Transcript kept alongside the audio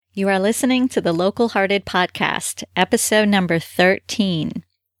You are listening to the Local Hearted Podcast, episode number 13,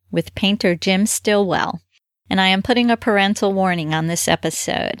 with painter Jim Stilwell, and I am putting a parental warning on this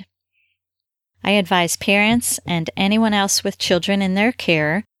episode. I advise parents and anyone else with children in their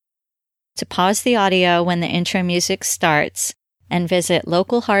care to pause the audio when the intro music starts and visit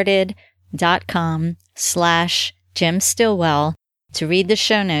localhearted.com/Jim Stilwell to read the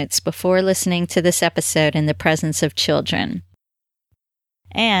show notes before listening to this episode in the presence of children.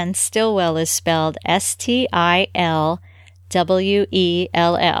 And Stilwell is spelled Stilwell.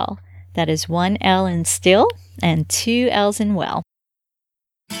 That is one L in still and two L's in well.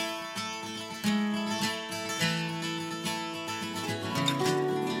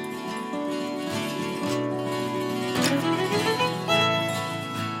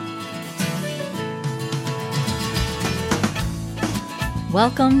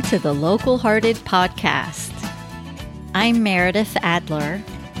 Welcome to the Local Hearted Podcast. I'm Meredith Adler,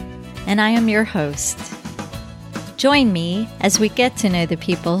 and I am your host. Join me as we get to know the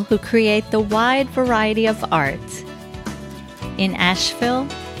people who create the wide variety of art in Asheville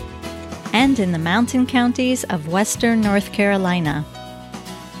and in the mountain counties of Western North Carolina.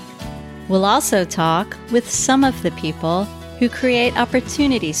 We'll also talk with some of the people who create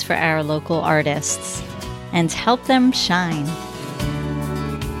opportunities for our local artists and help them shine.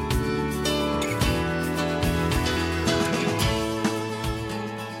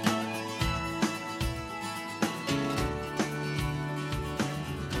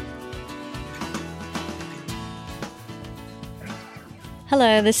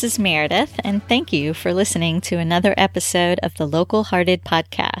 Hello, this is Meredith, and thank you for listening to another episode of the Local Hearted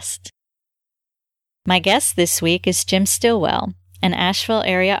Podcast. My guest this week is Jim Stilwell, an Asheville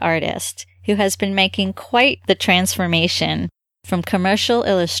area artist who has been making quite the transformation from commercial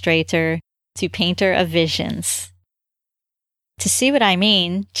illustrator to painter of visions. To see what I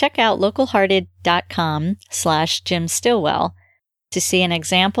mean, check out localhearted.com/Jim Stilwell to see an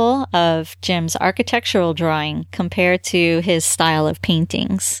example of Jim's architectural drawing compared to his style of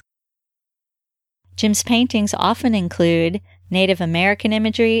paintings. Jim's paintings often include Native American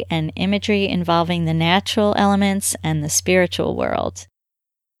imagery and imagery involving the natural elements and the spiritual world.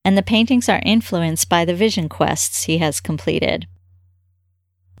 And the paintings are influenced by the vision quests he has completed.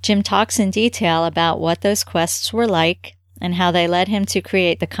 Jim talks in detail about what those quests were like and how they led him to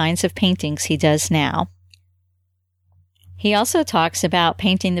create the kinds of paintings he does now. He also talks about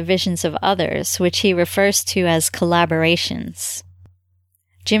painting the visions of others, which he refers to as collaborations.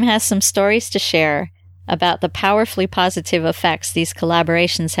 Jim has some stories to share about the powerfully positive effects these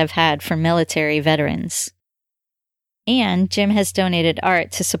collaborations have had for military veterans. And Jim has donated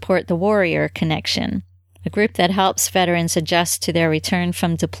art to support the Warrior Connection, a group that helps veterans adjust to their return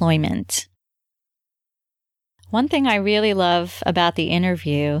from deployment. One thing I really love about the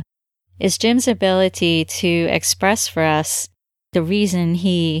interview is Jim's ability to express for us the reason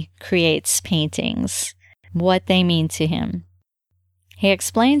he creates paintings, what they mean to him. He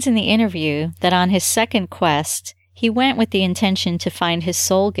explains in the interview that on his second quest, he went with the intention to find his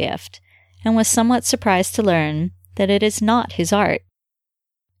soul gift and was somewhat surprised to learn that it is not his art.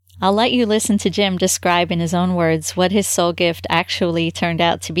 I'll let you listen to Jim describe in his own words what his soul gift actually turned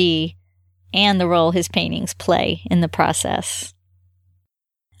out to be and the role his paintings play in the process.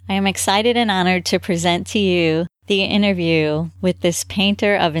 I am excited and honored to present to you the interview with this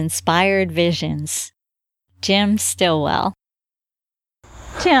painter of inspired visions, Jim Stilwell.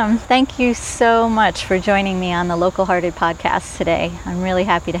 Jim, thank you so much for joining me on the Local Hearted Podcast today. I'm really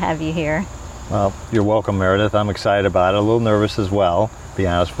happy to have you here. Well, you're welcome, Meredith. I'm excited about it. A little nervous as well, to be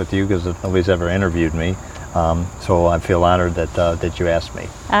honest with you, because nobody's ever interviewed me. So I feel honored that you asked me.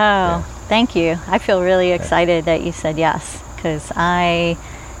 Oh, yeah. Thank you. I feel really excited that you said yes, because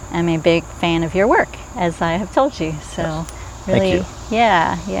I'm a big fan of your work, as I have told you. So really,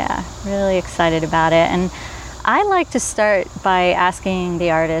 thank you. Really excited about it. And I like to start by asking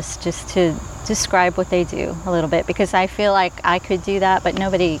the artist just to describe what they do a little bit, because I feel like I could do that, but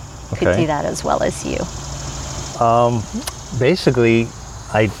nobody could do that as well as you. Basically,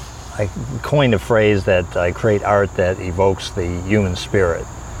 I coined a phrase that I create art that evokes the human spirit.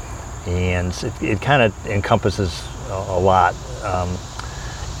 And it kind of encompasses a lot.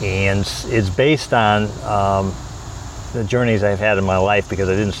 And it's based on the journeys I've had in my life, because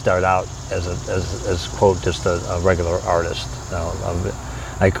I didn't start out as quote, just a regular artist.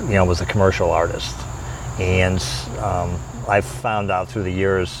 I was a commercial artist. And I found out through the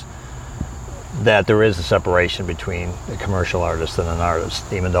years that there is a separation between a commercial artist and an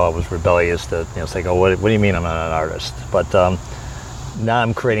artist, even though I was rebellious to say, oh, what do you mean I'm not an artist? But now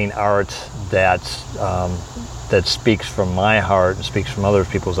I'm creating art that speaks from my heart and speaks from other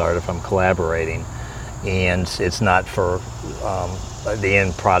people's art if I'm collaborating. And it's not for the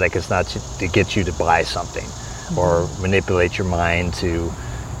end product is not to get you to buy something or manipulate your mind to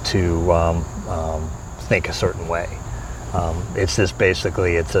think a certain way. It's just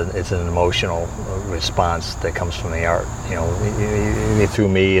basically it's an emotional response that comes from the art, through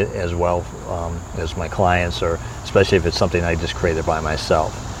me as well as my clients, or especially if it's something I just created by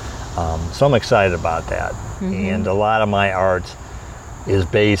myself. So I'm excited about that. And a lot of my art is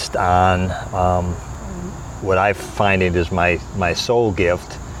based on what I find it is my soul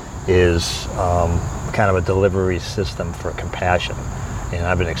gift is kind of a delivery system for compassion. And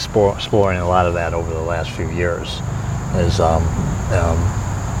I've been exploring a lot of that over the last few years. Is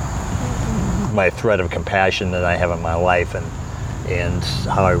my thread of compassion that I have in my life, and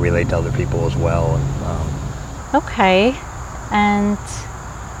how I relate to other people as well. Okay, and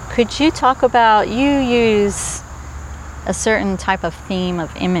could you talk about, you use a certain type of theme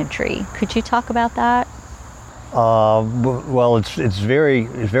of imagery. Could you talk about that? Well, it's very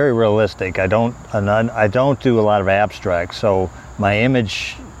realistic. I don't do a lot of abstract. So my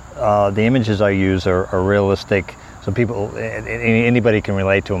the images I use are realistic. So people, anybody can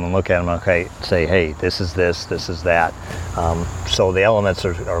relate to them and look at them. Okay, say, hey, this is this is that. So the elements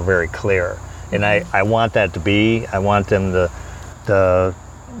are very clear, and I want that to be. I want them to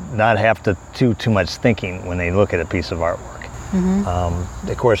not have to do too much thinking when they look at a piece of artwork.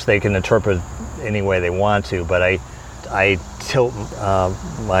 Of course, they can interpret any way they want to, but I tilt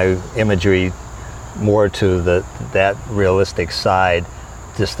my imagery more to that realistic side,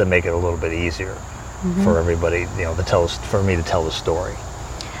 just to make it a little bit easier for everybody, for me to tell the story.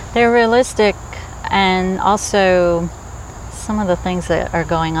 They're realistic, and also some of the things that are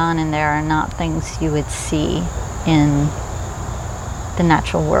going on in there are not things you would see in the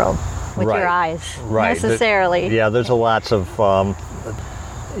natural world with your eyes necessarily. There's a lots of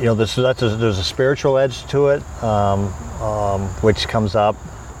there's a spiritual edge to it, which comes up.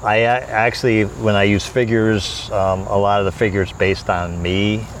 I actually, when I use figures, a lot of the figures based on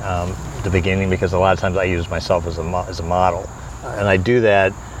me at the beginning, because a lot of times I use myself as a model, and I do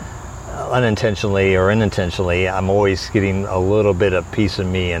that unintentionally or unintentionally. I'm always getting a little bit of piece of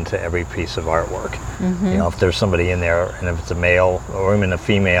me into every piece of artwork. If there's somebody in there, and if it's a male or even a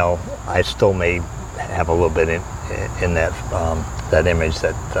female, I still may have a little bit in that image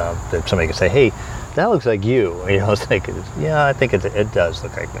that somebody can say, hey, that looks like you. It's like, yeah, I think it does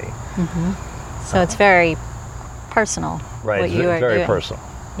look like me. So it's very personal. Right, what you are very doing. personal.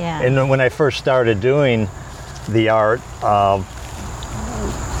 Yeah. And when I first started doing the art,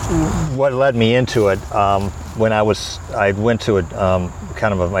 what led me into it, when I went to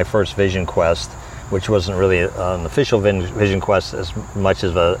my first vision quest, which wasn't really an official vision quest as much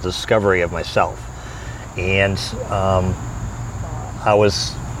as a discovery of myself. And I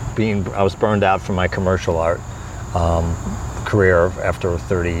was burned out from my commercial art career after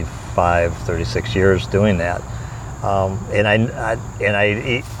 36 years doing that. And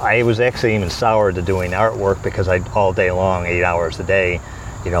I was actually even soured to doing artwork, because all day long, 8 hours a day,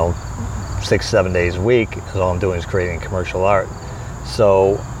 6-7 days a week, is all I'm doing is creating commercial art.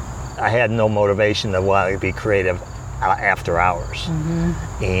 So I had no motivation to want to be creative after hours.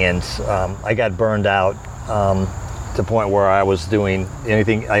 And I got burned out to the point where I was doing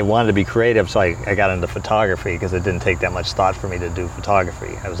anything. I wanted to be creative, so I got into photography, because it didn't take that much thought for me to do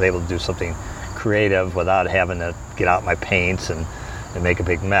photography. I was able to do something creative without having to get out my paints and make a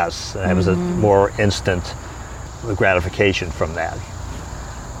big mess. And it was a more instant gratification from that.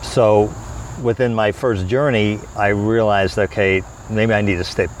 So within my first journey, I realized, okay, maybe I need to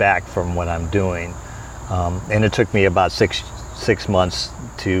step back from what I'm doing. And it took me about six months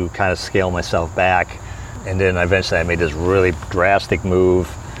to kind of scale myself back. And then eventually I made this really drastic move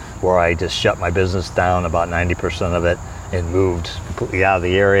where I just shut my business down, about 90% of it, and moved completely out of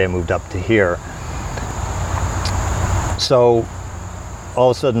the area, moved up to here. So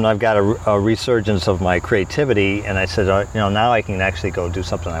all of a sudden I've got a resurgence of my creativity, and I said, now I can actually go do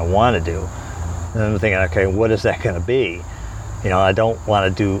something I want to do. And I'm thinking, okay, what is that going to be? I don't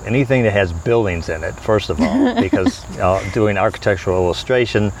want to do anything that has buildings in it, first of all, because doing architectural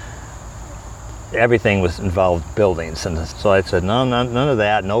illustration, everything involved buildings. And so I said, no, none of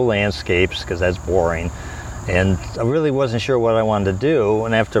that, no landscapes, because that's boring. And I really wasn't sure what I wanted to do.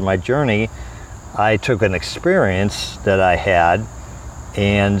 And after my journey, I took an experience that I had,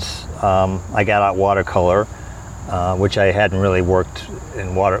 and I got out watercolor, which I hadn't really worked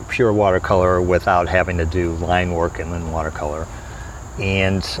in pure watercolor without having to do line work and then watercolor.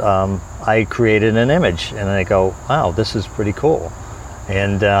 And I created an image, and I go, wow, this is pretty cool.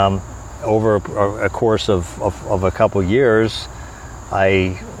 And over a course of a couple years,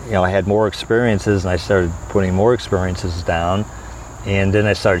 I had more experiences, and I started putting more experiences down, and then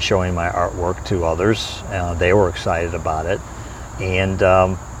I started showing my artwork to others. They were excited about it, and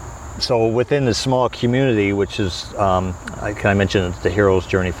so within the small community, which is, I mentioned the Hero's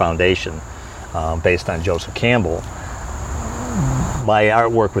Journey Foundation, based on Joseph Campbell, my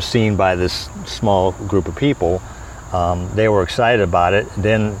artwork was seen by this small group of people. They were excited about it.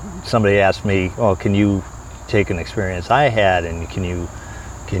 Then somebody asked me, "Oh, can you take an experience I had, and can you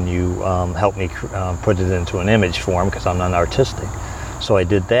help me put it into an image form, because I'm not artistic?" So I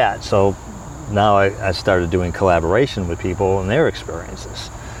did that. So now I started doing collaboration with people and their experiences.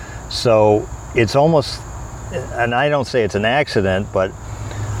 So it's almost, and I don't say it's an accident, but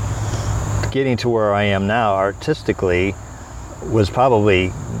getting to where I am now artistically was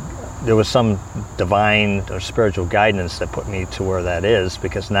probably, there was some divine or spiritual guidance that put me to where that is,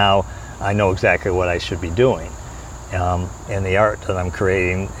 because now I know exactly what I should be doing. And the art that I'm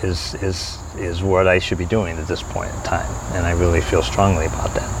creating is what I should be doing at this point in time. And I really feel strongly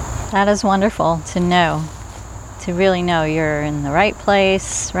about that. That is wonderful to know, to really know you're in the right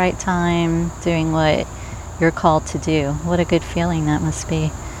place, right time, doing what you're called to do. What a good feeling that must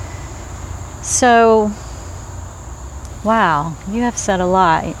be. So, wow, you have said a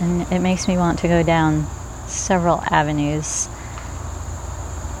lot, and it makes me want to go down several avenues.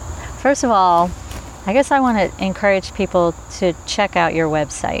 First of all, I guess I want to encourage people to check out your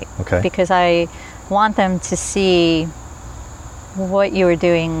website. Okay. Because I want them to see what you were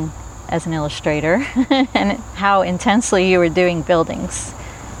doing as an illustrator and how intensely you were doing buildings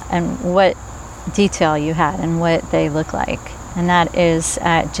and what detail you had and what they look like. And that is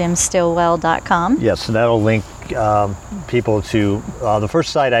at jimstilwell.com. Yes, so that'll link people to the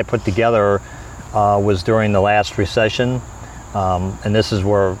first site I put together was during the last recession, and this is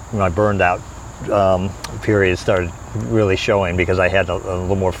where my burned out period started really showing, because I had a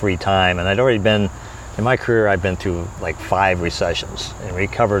little more free time, and I'd already been, in my career, I've been through like 5 recessions and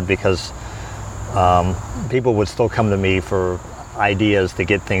recovered, because people would still come to me for ideas to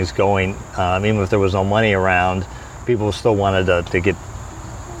get things going. Even if there was no money around, people still wanted to get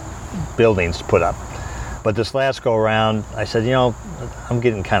buildings put up. But this last go around, I said, I'm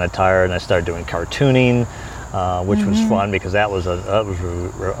getting kind of tired, and I started doing cartooning, which was fun, because that was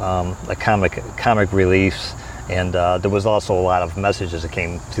a comic reliefs, and there was also a lot of messages that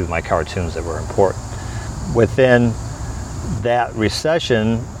came through my cartoons that were important. Within that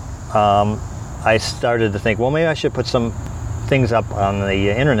recession, I started to think, well, maybe I should put some things up on the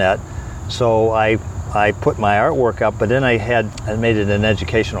internet. So I put my artwork up, but then I made it an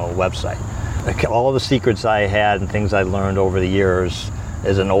educational website. All the secrets I had and things I learned over the years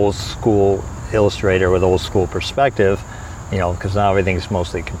as an old school illustrator with old school perspective, because now everything's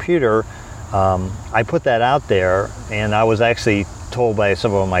mostly computer. I put that out there, and I was actually told by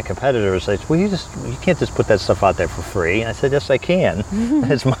some of my competitors, well, you can't just put that stuff out there for free. And I said, yes, I can.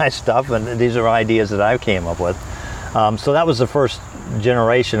 It's my stuff, and these are ideas that I came up with. So that was the first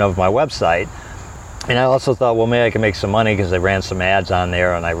generation of my website. And I also thought, well, maybe I can make some money, because I ran some ads on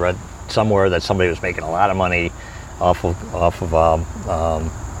there, and I read somewhere that somebody was making a lot of money off of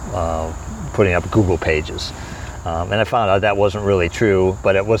putting up Google pages. And I found out that wasn't really true,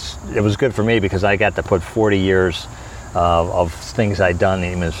 but it was good for me, because I got to put 40 years of things I'd done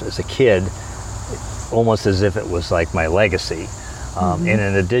even as a kid, almost as if it was like my legacy. And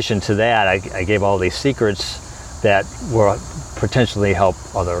in addition to that, I gave all these secrets that will potentially help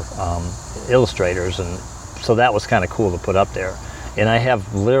other illustrators, and so that was kind of cool to put up there. And I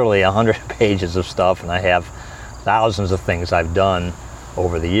have literally 100 pages of stuff, and I have thousands of things I've done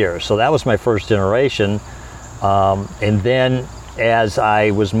over the years. So that was my first generation. And then as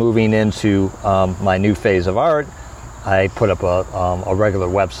I was moving into my new phase of art, I put up a regular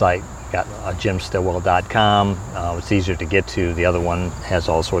website, got jimstilwell.com. It's easier to get to. The other one has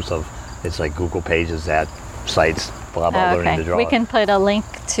all sorts of, it's like Google pages, at sites, blah, blah, learning to draw. We can put a link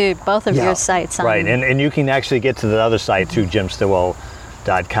to both of your sites. Right, and you can actually get to the other site too,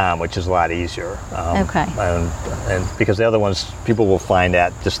 jimstilwell.com, which is a lot easier. And because the other ones, people will find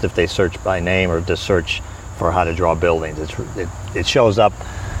that just if they search by name or just search for how to draw buildings. It shows up,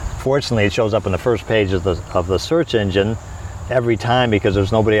 fortunately, it shows up in the first page of the search engine every time, because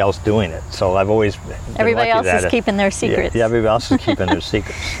there's nobody else doing it. So I've always been everybody else is keeping their secrets. Yeah, everybody else is keeping their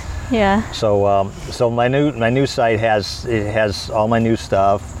secrets. Yeah. So my new site has all my new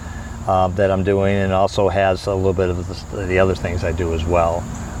stuff that I'm doing, and also has a little bit of the other things I do as well.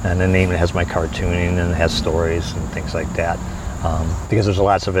 And then it even has my cartooning, and it has stories and things like that. Because there's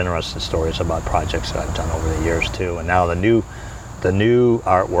lots of interesting stories about projects that I've done over the years too. And now the new the new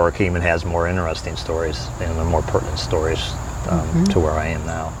artwork even has more interesting stories and more pertinent stories to where I am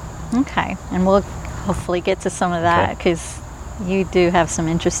now. Okay, and we'll hopefully get to some of that because you do have some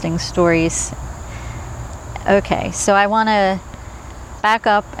interesting stories. Okay, so I want to back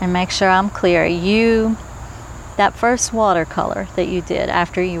up and make sure I'm clear. That first watercolor that you did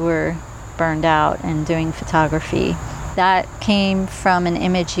after you were burned out and doing photography, that came from an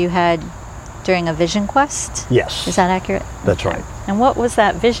image you had during a vision quest? Yes. Is that accurate? That's right. And what was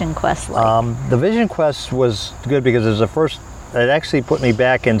that vision quest like? The vision quest was good because it actually put me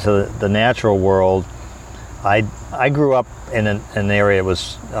back into the natural world. I grew up in an area that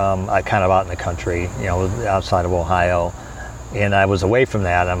was kind of out in the country, outside of Ohio, and I was away from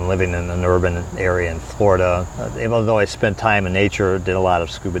that. I'm living in an urban area in Florida. Even though I spent time in nature, did a lot of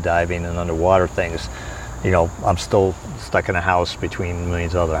scuba diving and underwater things, I'm still stuck in a house between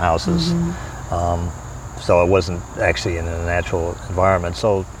millions of other houses. So I wasn't actually in a natural environment.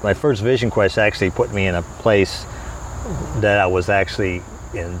 So my first vision quest actually put me in a place that I was actually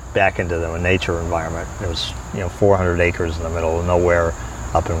back into the nature environment. It was 400 acres in the middle of nowhere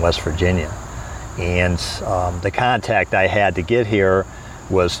up in West Virginia. And the contact I had to get here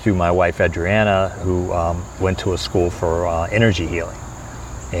was through my wife Adriana, who went to a school for energy healing.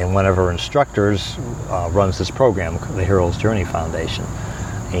 And one of her instructors runs this program, the Hero's Journey Foundation.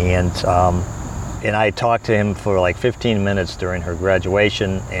 And I talked to him for like 15 minutes during her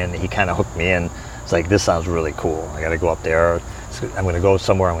graduation, and he kind of hooked me in. It's like, this sounds really cool. I got to go up there. I'm going to go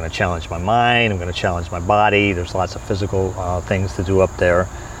somewhere. I'm going to challenge my mind. I'm going to challenge my body. There's lots of physical things to do up there.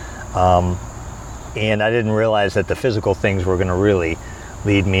 And I didn't realize that the physical things were going to really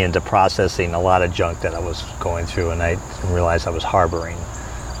lead me into processing a lot of junk that I was going through, and I didn't realize I was harboring.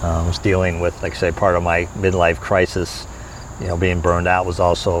 I was dealing with, like I say, part of my midlife crisis. Being burned out was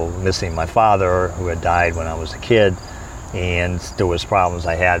also missing my father, who had died when I was a kid, and there was problems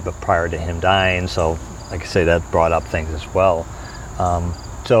I had but prior to him dying. So, like I say, that brought up things as well.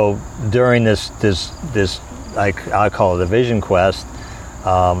 So during this I call it a vision quest.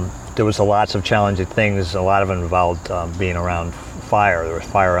 There was lots of challenging things. A lot of it involved being around fire. There were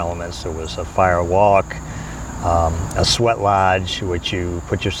fire elements. There was a fire walk, a sweat lodge, which you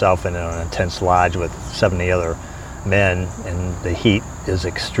put yourself in an intense lodge with 70 other men, and the heat is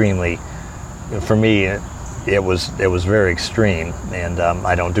extremely, for me, it was very extreme, and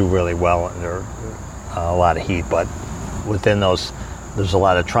I don't do really well under a lot of heat. But within those, there's a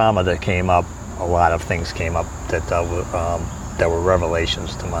lot of trauma that came up. A lot of things came up that were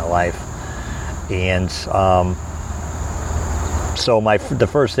revelations to my life. And so the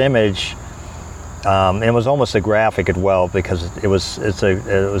first image, and it was almost a graphic as well, because it was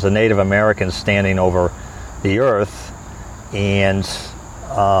a Native American standing over the earth, and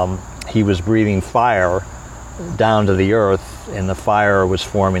he was breathing fire down to the earth, and the fire was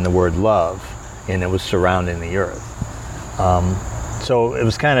forming the word love, and it was surrounding the earth. So it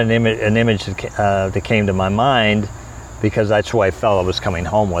was kind of an image that came to my mind, because that's who I felt I was coming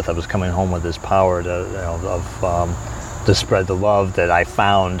home with. I was coming home with this power to spread the love that I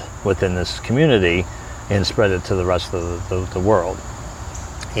found within this community and spread it to the rest of the world.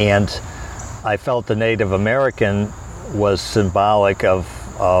 And I felt the Native American was symbolic of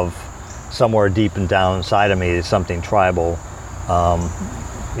somewhere deep and down inside of me, something tribal,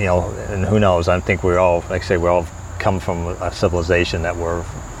 and who knows, I think we all come from a civilization that were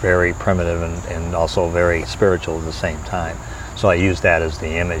very primitive and also very spiritual at the same time. So I used that as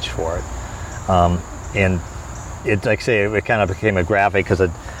the image for it. And it, like I say, it kind of became a graphic because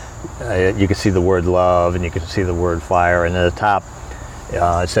you could see the word love and you could see the word fire, and at the top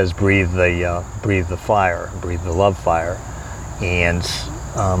it says breathe the fire, breathe the love fire. And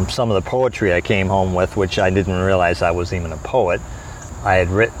some of the poetry I came home with, which I didn't realize I was even a poet, I had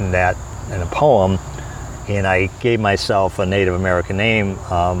written that in a poem, and I gave myself a Native American name,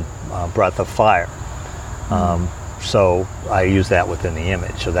 Breath of Fire. So I used that within the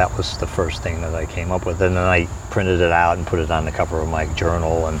image. So that was the first thing that I came up with. And then I printed it out and put it on the cover of my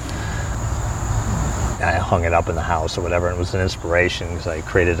journal, and I hung it up in the house or whatever. And it was an inspiration because I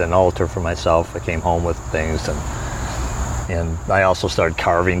created an altar for myself. I came home with things, and I also started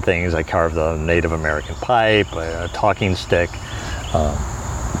carving things. I carved a Native American pipe, a talking stick,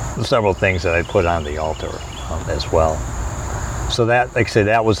 several things that I put on the altar as well. So that, like I said,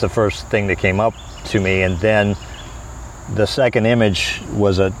 that was the first thing that came up to me. And then the second image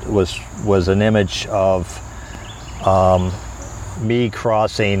was an image of me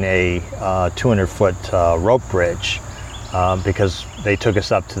crossing a 200-foot rope bridge because they took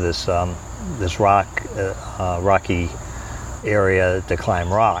us up to this rocky area to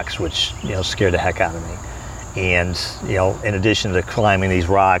climb rocks, which scared the heck out of me. And, in addition to climbing these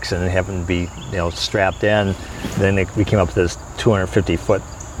rocks and having to be, strapped in, then we came up to this 250-foot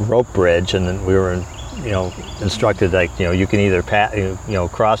rope bridge, and then we were, instructed, like, you can either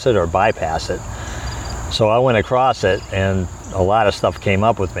cross it or bypass it. So I went across it, and a lot of stuff came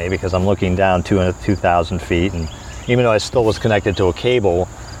up with me because I'm looking down 2,000 feet, and even though I still was connected to a cable,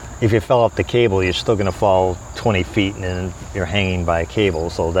 if you fell off the cable, you're still going to fall 20 feet, and then you're hanging by a cable,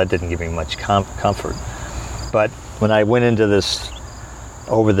 so that didn't give me much comfort. But when I went into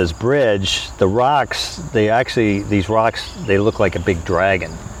over this bridge, the rocks, these rocks, they look like a big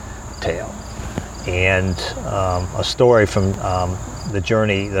dragon tail. And a story from the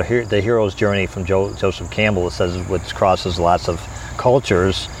journey, the hero's journey from Joseph Campbell, it says, which crosses lots of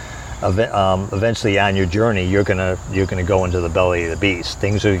cultures. Eventually on your journey, you're gonna go into the belly of the beast.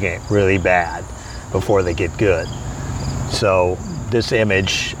 Things are gonna get really bad before they get good. So this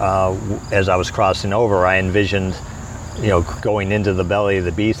image, as I was crossing over, I envisioned, going into the belly of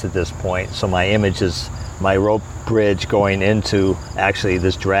the beast at this point. So my image is my rope bridge going into actually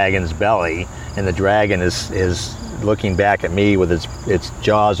this dragon's belly, and the dragon is looking back at me with its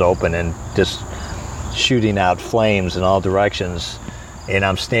jaws open and just shooting out flames in all directions. And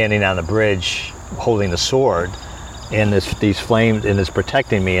I'm standing on the bridge holding a sword, and these flames, and it's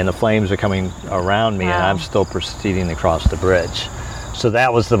protecting me, and the flames are coming around me. Wow. And I'm still proceeding across the bridge. So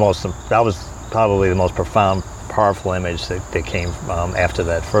that was probably the most profound, powerful image that came after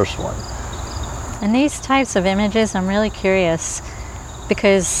that first one. And these types of images, I'm really curious,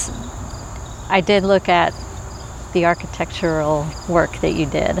 because I did look at the architectural work that you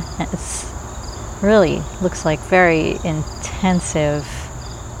did. It's really looks like very intensive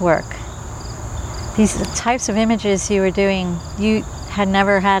work. These types of images you were doing, you had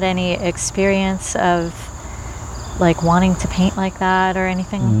never had any experience of like wanting to paint like that or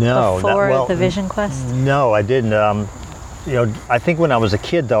anything before the Vision Quest? No, I didn't. I think when I was a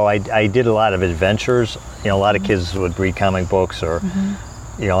kid, though, I did a lot of adventures. A lot of kids would read comic books, or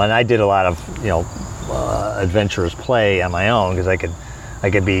and I did a lot of adventurous play on my own, because I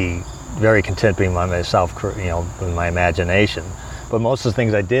could be very content being by myself, with my imagination. But most of the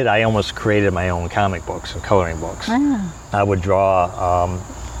things I did, I almost created my own comic books and coloring books. I would draw.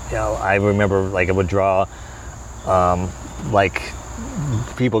 I remember, like, I would draw. Like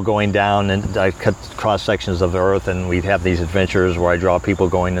people going down, and I cut cross sections of the earth, and we'd have these adventures where I draw people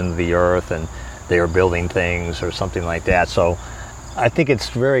going into the earth and they were building things or something like that. So I think it's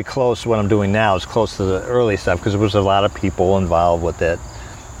very close. What I'm doing now is close to the early stuff, because there was a lot of people involved with it,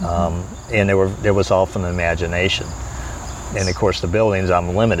 and there was all from the imagination. And of course, the buildings,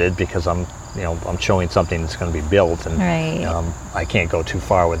 I'm limited because I'm showing something that's going to be built, and I can't go too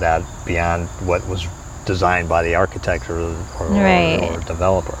far with that beyond what was designed by the architect or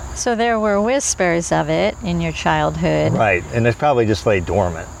developer. So there were whispers of it in your childhood. Right, and it probably just lay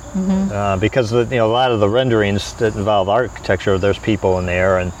dormant. Because a lot of the renderings that involve architecture, there's people in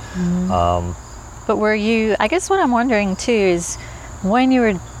there. And but were you, I guess what I'm wondering too is, when you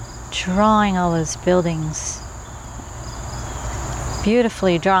were drawing all those buildings,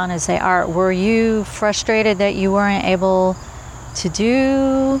 beautifully drawn as they are, were you frustrated that you weren't able to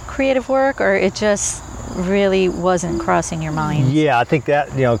do creative work, or it just really wasn't crossing your mind? Yeah, I think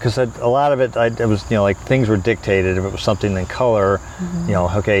that, because a lot of it, it was, like things were dictated. If it was something in color,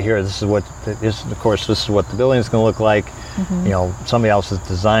 okay, here, this is what the building is going to look like. Somebody else has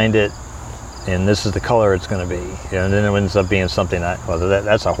designed it, and this is the color it's going to be. And then it ends up being something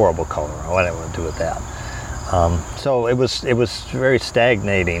that's a horrible color. What do I want to do with that? So it was very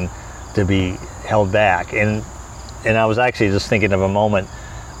stagnating to be held back. And I was actually just thinking of a moment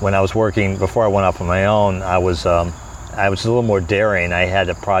when I was working, before I went off on my own. I was a little more daring. I had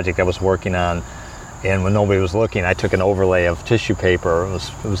a project I was working on, and when nobody was looking, I took an overlay of tissue paper.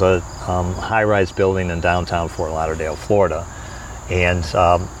 It was a high-rise building in downtown Fort Lauderdale, Florida. And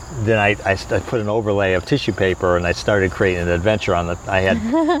then I put an overlay of tissue paper, and I started creating an adventure on I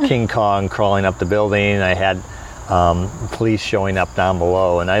had King Kong crawling up the building. I had police showing up down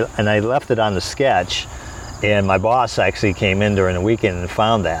below, and I left it on the sketch. And my boss actually came in during the weekend and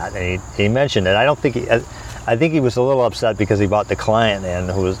found that, and he mentioned it. I think he was a little upset because he brought the client in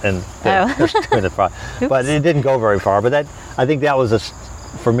who was doing the project, but it didn't go very far. But I think that was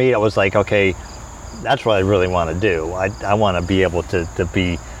for me. It was like, okay, that's what I really want to do. I want to be able to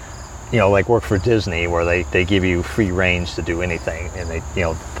be, like work for Disney, where they give you free range to do anything, and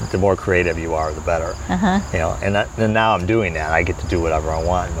the more creative you are, the better. And now I'm doing that. I get to do whatever I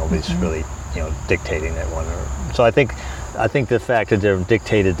want. And nobody's really dictating it. So I think the fact that they're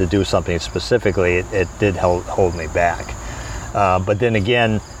dictated to do something specifically, it did hold me back. But then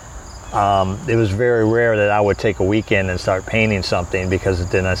again, it was very rare that I would take a weekend and start painting something, because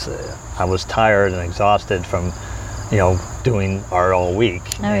then I was tired and exhausted from, doing art all week.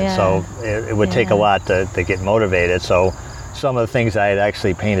 And so it would take a lot to get motivated. So some of the things I had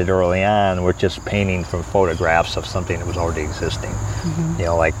actually painted early on were just painting from photographs of something that was already existing,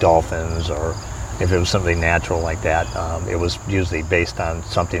 like dolphins, or if it was something natural like that, it was usually based on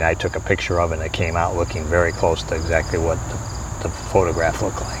something I took a picture of and it came out looking very close to exactly what the photograph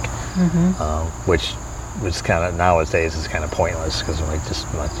looked like, which was kind of, nowadays is kind of pointless, because we just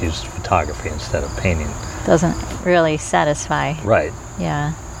use photography instead of painting. Doesn't really satisfy. Right.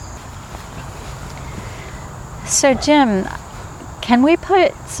 Yeah. So Jim, can we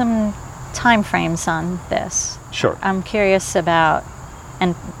put some time frames on this? Sure. I'm curious about,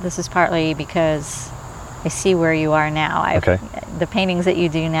 and this is partly because I see where you are now. The paintings that you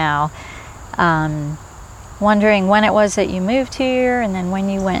do now. Wondering when it was that you moved here, and then when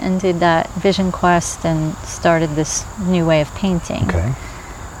you went and did that vision quest and started this new way of painting. Okay.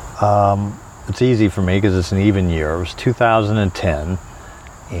 It's easy for me because it's an even year. It was 2010,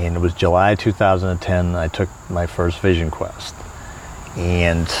 and it was July 2010 I took my first vision quest.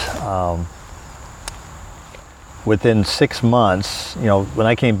 And within 6 months, when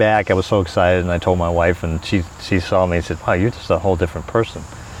I came back, I was so excited, and I told my wife, and she saw me and said, "Wow, you're just a whole different person."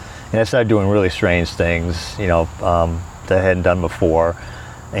 And I started doing really strange things, that I hadn't done before.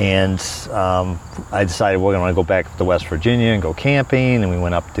 And I decided we're going to go back to West Virginia and go camping, and we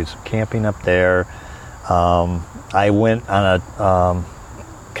went up to do some camping up there. I went on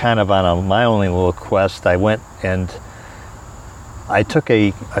my only little quest. I went and I took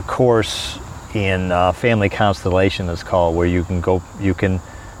a course in family constellation, it's called, where you can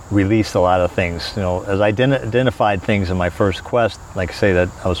release a lot of things. As I identified things in my first quest, like I say, that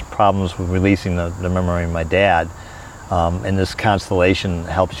I was problems with releasing the memory of my dad. And this constellation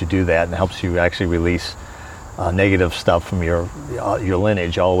helps you do that, and helps you actually release negative stuff from your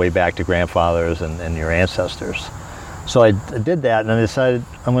lineage all the way back to grandfathers and your ancestors. So I did that, and I decided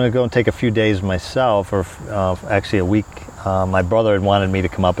I'm going to go and take a few days myself, or actually a week. My brother had wanted me to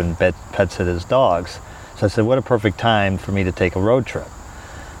come up and pet sit his dogs. So I said, what a perfect time for me to take a road trip.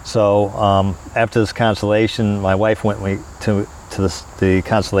 So after this constellation, my wife went to the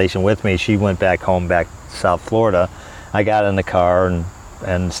constellation with me. She went back home, back to South Florida. I got in the car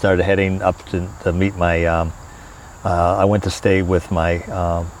and started heading up to meet my. I went to stay with my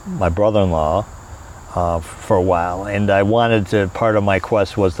brother-in-law for a while, and I wanted to. Part of my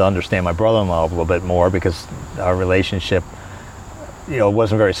quest was to understand my brother-in-law a little bit more, because our relationship,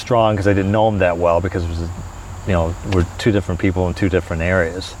 wasn't very strong, because I didn't know him that well, because it was, we're two different people in two different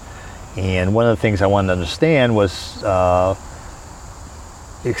areas. And one of the things I wanted to understand was,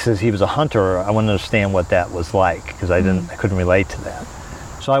 because he was a hunter, I wanted to understand what that was like, because I couldn't relate to that.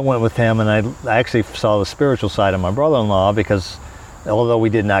 So I went with him, and I actually saw the spiritual side of my brother-in-law, because although we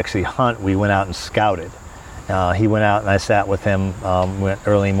didn't actually hunt, we went out and scouted. He went out, and I sat with him, went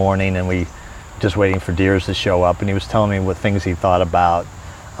early morning, and we just waiting for deers to show up, and he was telling me what things he thought about.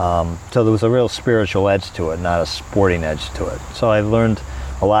 So there was a real spiritual edge to it, not a sporting edge to it. So I learned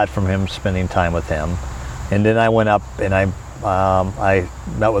a lot from him, spending time with him. And then I went up, and I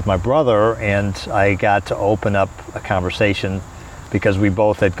met with my brother, and I got to open up a conversation, because we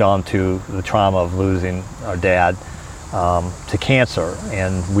both had gone through the trauma of losing our dad to cancer,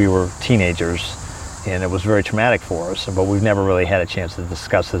 and we were teenagers, and it was very traumatic for us, but we've never really had a chance to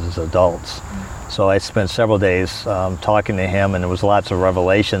discuss it as adults. So I spent several days talking to him, and there was lots of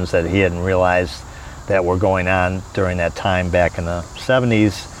revelations that he hadn't realized that were going on during that time back in the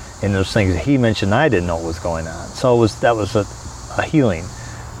 70s, and those things that he mentioned I didn't know what was going on. So that was a healing,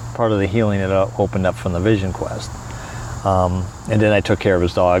 part of the healing that opened up from the vision quest. And then I took care of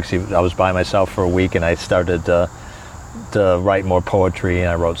his dogs. I was by myself for a week, and I started to write more poetry, and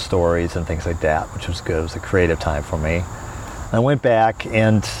I wrote stories and things like that, which was good. It was a creative time for me. I went back,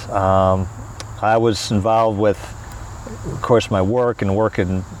 and I was involved with, of course, my work, and work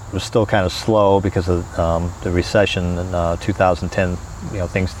was still kind of slow because of the recession in 2010.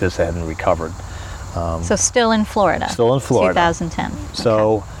 Things just hadn't recovered. So still in Florida. Still in Florida. 2010.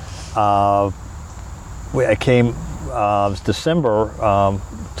 So I came, it was December,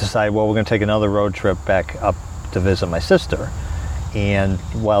 decided, well, we're going to take another road trip back up to visit my sister. And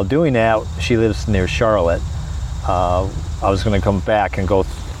while doing that, she lives near Charlotte. I was going to come back and go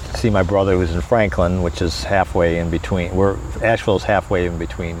see my brother, who's in Franklin, which is halfway in between. Asheville's halfway in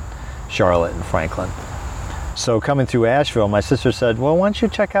between Charlotte and Franklin. So coming through Asheville, my sister said, well, why don't you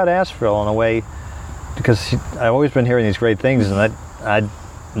check out Asheville in a way, because I've always been hearing these great things, and I'd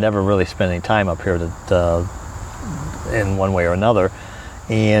never really spent any time up here in one way or another.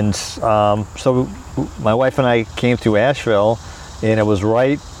 And so my wife and I came to Asheville, and it was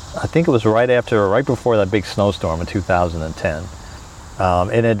right before that big snowstorm in 2010.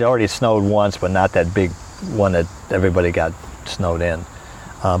 And it had already snowed once, but not that big one that everybody got snowed in.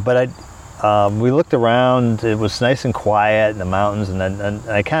 But we looked around. It was nice and quiet in the mountains, and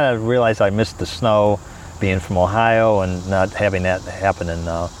I kind of realized I missed the snow, being from Ohio and not having that happen in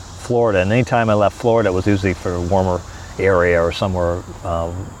Florida. And anytime I left Florida, it was usually for a warmer area or somewhere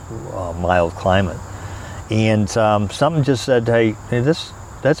mild climate. And something just said, hey,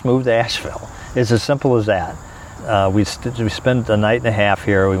 let's move to Asheville. It's as simple as that. We spent a night and a half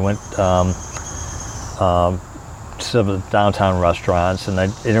here. We went to the downtown restaurants, and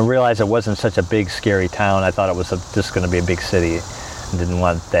I realized it wasn't such a big, scary town. I thought it was just going to be a big city, and didn't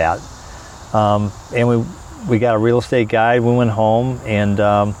want that. And we got a real estate guide. We went home, and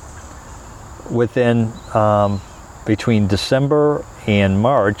within between December and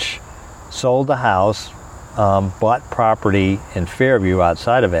March, sold the house, bought property in Fairview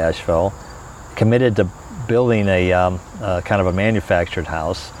outside of Asheville, committed to building a kind of a manufactured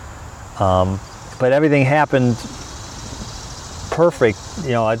house. But everything happened perfect.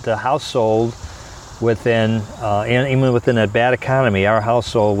 The house sold within, and even within a bad economy, our house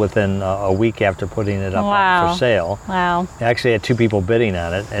sold within a week after putting it up for sale. Wow. I actually had 2 people bidding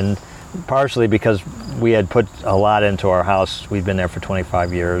on it, and partially because we had put a lot into our house. We'd been there for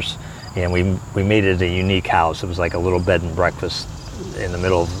 25 years, and we made it a unique house. It was like a little bed and breakfast in the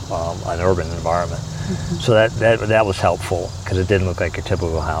middle of an urban environment. Mm-hmm. So that was helpful, because it didn't look like a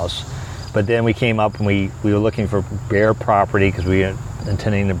typical house. But then we came up and we were looking for bare property, because we were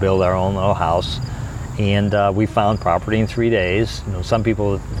intending to build our own little house. And we found property in 3 days. Some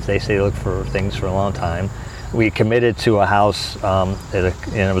people, they say they look for things for a long time. We committed to a house, and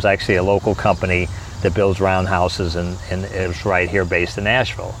it was actually a local company that builds round houses, and it was right here based in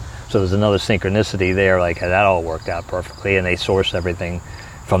Asheville. So there's another synchronicity there, like that all worked out perfectly, and they sourced everything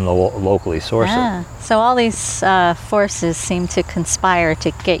from the locally sourced. So all these forces seem to conspire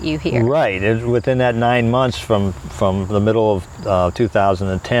to get you here. Right. Within that 9 months from the middle of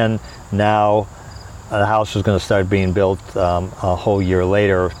 2010, now the house was going to start being built a whole year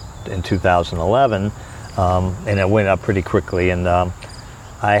later in 2011, and it went up pretty quickly. And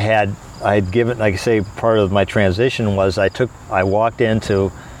I had given, like I say, part of my transition was I walked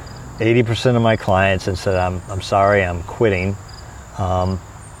into 80% of my clients and said, I'm sorry, I'm quitting.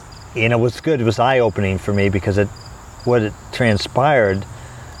 And it was good. It was eye-opening for me, because what it transpired,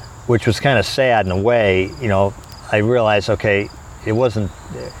 which was kind of sad in a way, I realized, okay, it wasn't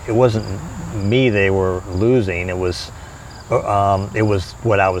me they were losing. It was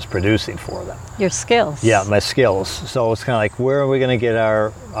what I was producing for them. Your skills. Yeah, my skills. So it's kind of like, where are we going to get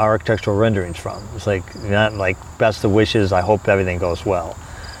our architectural renderings from? It's like, not like best of wishes, I hope everything goes well.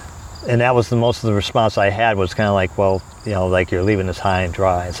 And that was most of the response I had, was kind of like, well, like you're leaving us high and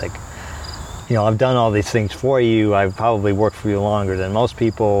dry. It's like, I've done all these things for you. I've probably worked for you longer than most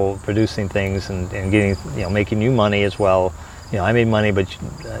people, producing things and getting, making you money as well. I made money, but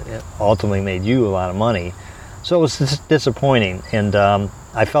ultimately made you a lot of money. So it was just disappointing. And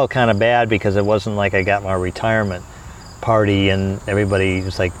I felt kind of bad, because it wasn't like I got my retirement party and everybody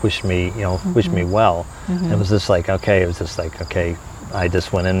was like, wish me well. Mm-hmm. It was just like, okay, I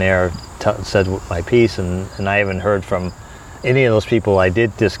just went in there, said my piece, and I haven't heard from any of those people I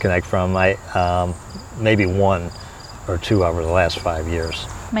did disconnect from. Maybe 1 or 2 over the last 5 years.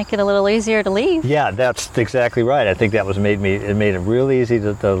 Make it a little easier to leave. Yeah, that's exactly right. I think that made it real easy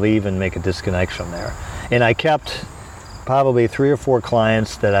to leave and make a disconnect from there. And I kept probably 3 or 4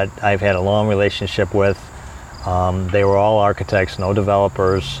 clients that I've had a long relationship with. They were all architects, no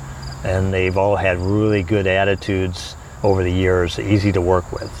developers, and they've all had really good attitudes over the years, easy to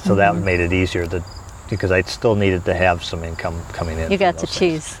work with. So that made it easier because I still needed to have some income coming in. You got to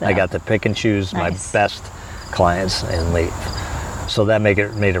choose. I got to pick and choose my best clients and leave. So that made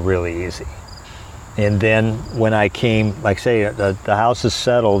it really easy. And then when I came, like I say, the house is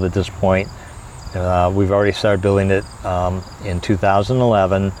settled at this point. We've already started building it in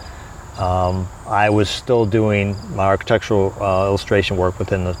 2011. I was still doing my architectural illustration work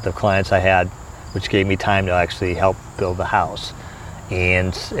within the clients I had, which gave me time to actually help build the house.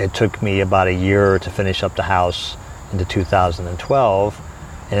 And it took me about a year to finish up the house into 2012.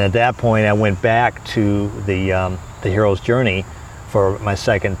 And at that point, I went back to the hero's journey for my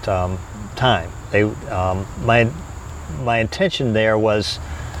second time. My intention there was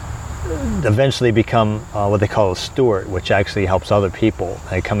eventually become what they call a steward, which actually helps other people.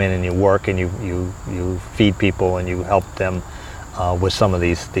 They come in and you work and you feed people and you help them with some of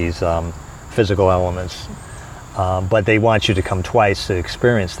these physical elements. but they want you to come twice to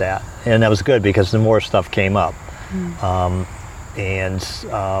experience that. And that was good because the more stuff came up.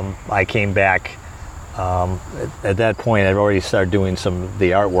 I came back. At that point, I'd already started doing some of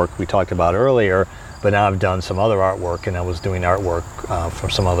the artwork we talked about earlier, but now I've done some other artwork, and I was doing artwork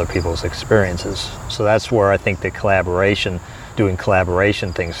from some other people's experiences. So that's where I think the doing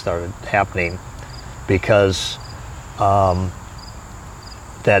collaboration things started happening, because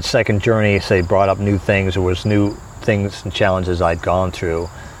that second journey, say, brought up new things. There was new things and challenges I'd gone through,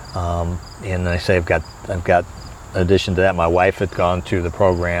 and I say I've got. In addition to that, my wife had gone through the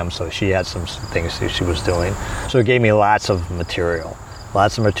program, so she had some things that she was doing. So it gave me lots of material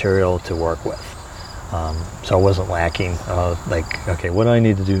to work with. So I wasn't lacking, okay, what do I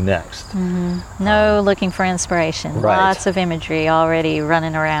need to do next? No looking for inspiration. Right. Lots of imagery already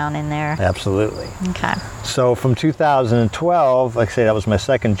running around in there. Absolutely. Okay. So from 2012, like I say, that was my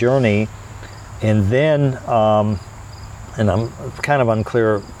second journey. And then, and I'm kind of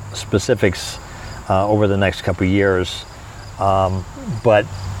unclear specifics over the next couple of years, but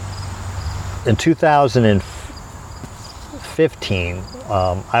in 2015,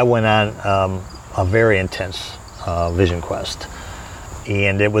 I went on a very intense vision quest,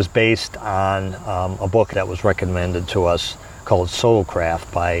 and it was based on a book that was recommended to us called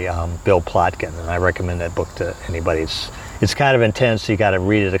Soulcraft by Bill Plotkin, and I recommend that book to anybody. It's kind of intense. You got to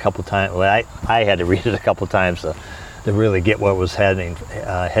read it a couple times. Well, I had to read it a couple times to really get what it was heading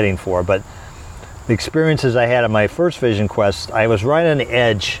for, but the experiences I had on my first vision quest, I was right on the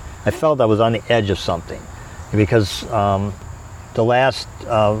edge. I felt I was on the edge of something, because the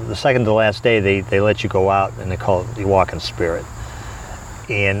second to last day, they let you go out, and they call it, you walk in spirit.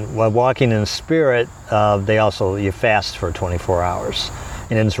 And while walking in spirit, you fast for 24 hours.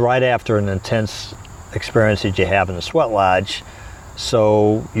 And it's right after an intense experience that you have in the sweat lodge,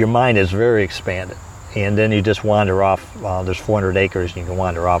 so your mind is very expanded. And then you just wander off. There's 400 acres, and you can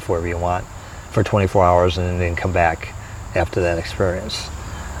wander off wherever you want for 24 hours and then come back after that experience.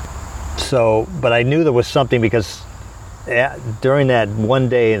 So, but I knew there was something, because during that one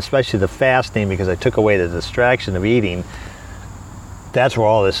day, especially the fasting, because I took away the distraction of eating, that's where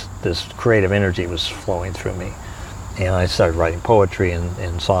all this creative energy was flowing through me. And I started writing poetry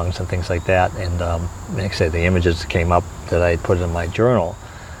and songs and things like that. And like I say, the images came up that I put in my journal.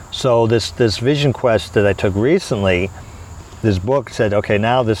 So this vision quest that I took recently, this book said, okay,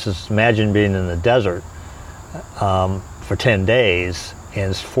 now imagine being in the desert for 10 days,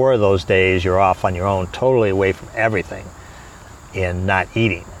 and 4 of those days you're off on your own, totally away from everything, and not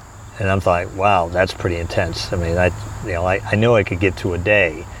eating. And I'm like, wow, that's pretty intense. I mean, I knew I could get to a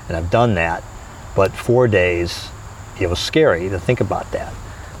day, and I've done that, but 4 days, it was scary to think about that.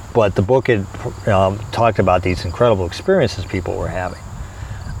 But the book had talked about these incredible experiences people were having.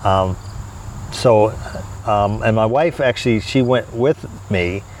 And my wife, actually, she went with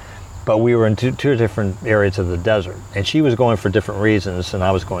me, but we were in two different areas of the desert. And she was going for different reasons, and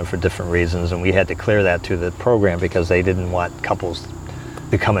I was going for different reasons, and we had to clear that to the program because they didn't want couples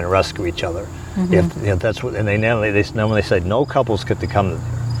to come and rescue each other. That's what, and they normally said no couples could come there.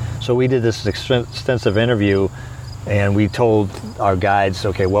 So we did this extensive interview, and we told our guides,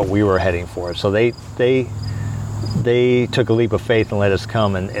 okay, what we were heading for. So they took a leap of faith and let us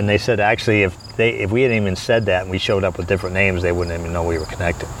come, and they said, actually, if we hadn't even said that and we showed up with different names, they wouldn't even know we were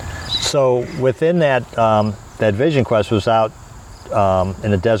connected. So within that vision quest was out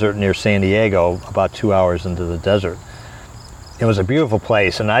in the desert near San Diego, about 2 hours into the desert. It was a beautiful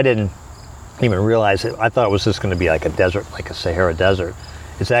place, and I didn't even realize it. I thought it was just going to be like a desert, like a Sahara desert.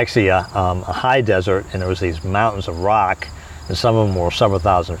 It's actually a high desert, and there was these mountains of rock, and some of them were several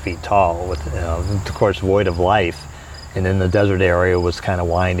thousand feet tall, with of course void of life. And then the desert area was kind of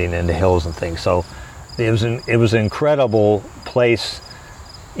winding into hills and things. So it was an incredible place.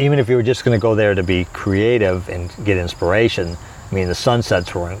 Even if you were just going to go there to be creative and get inspiration, I mean, the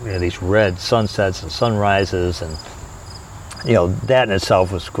sunsets were these red sunsets and sunrises, and that in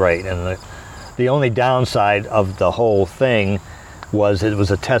itself was great. And the only downside of the whole thing was it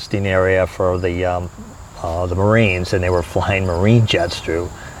was a testing area for the Marines, and they were flying Marine jets through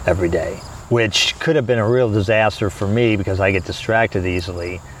every day, which could have been a real disaster for me because I get distracted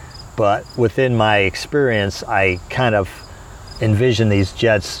easily. But within my experience, I kind of envisioned these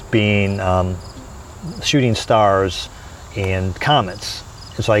jets being shooting stars and comets.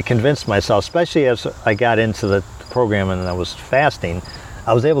 And so I convinced myself, especially as I got into the program and I was fasting,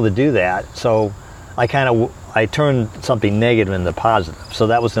 I was able to do that. So I turned something negative into positive. So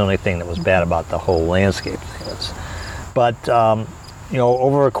that was the only thing that was bad about the whole landscape thing. But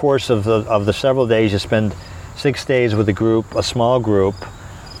over a course of the several days, you spend 6 days with a small group,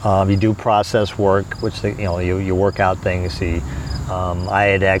 You do process work, which you work out things. I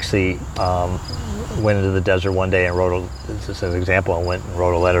had actually went into the desert one day and this is an example, I went and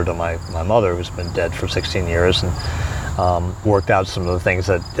wrote a letter to my mother, who's been dead for 16 years, and worked out some of the things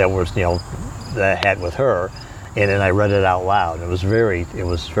that I had with her, and then I read it out loud. It was very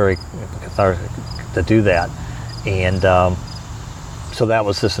cathartic to do that, and so that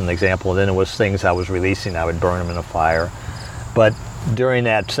was just an example. And then it was things I was releasing. I would burn them in a fire, but during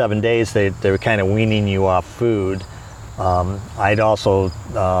that 7 days, they were kind of weaning you off food. I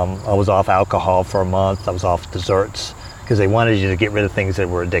was off alcohol for a month. I was off desserts because they wanted you to get rid of things that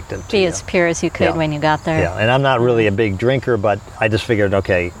were addictive to Be you. as pure as you could when you got there. Yeah, and I'm not really a big drinker, but I just figured,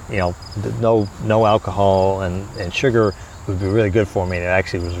 okay, no alcohol and sugar would be really good for me. And it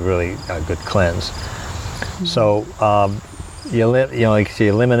actually was really a good cleanse. Mm-hmm. So you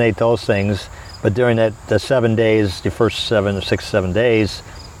eliminate those things, but during the 7 days, the first 7 days,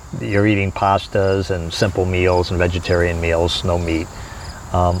 you're eating pastas and simple meals and vegetarian meals, no meat,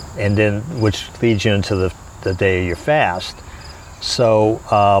 and then which leads you into the day of your fast. So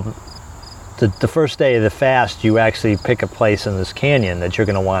the first day of the fast, you actually pick a place in this canyon that you're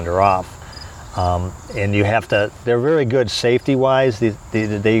going to wander off, and you have to. They're very good safety-wise. They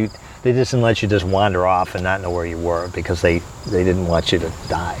just didn't let you just wander off and not know where you were because they didn't want you to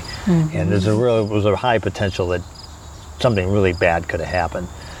die. Mm-hmm. And there was a high potential that something really bad could have happened.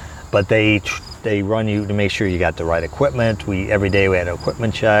 But they run you to make sure you got the right equipment. Every day we had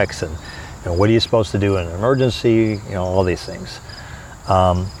equipment checks, and what are you supposed to do in an emergency? All these things.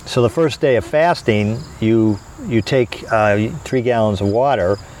 So the first day of fasting, you take 3 gallons of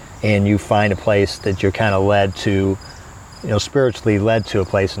water, and you find a place that you're kind of led to, spiritually led to a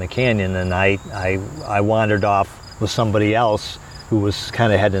place in the canyon. And I wandered off with somebody else who was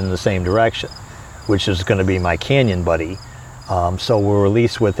kind of heading in the same direction, which is going to be my canyon buddy. So we're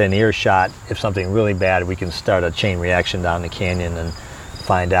released within earshot. If something really bad, we can start a chain reaction down the canyon and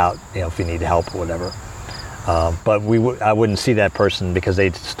find out, if you need help or whatever. But I wouldn't see that person because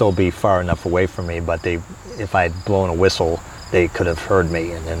they'd still be far enough away from me. But if I had blown a whistle, they could have heard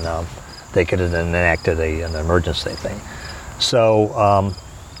me, and then they could have enacted an emergency thing. So,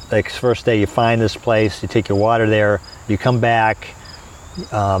 first day you find this place, you take your water there, you come back.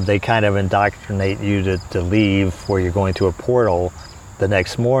 They kind of indoctrinate you to leave, where you're going to a portal the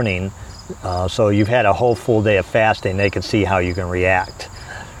next morning. So you've had a whole full day of fasting. They can see how you can react,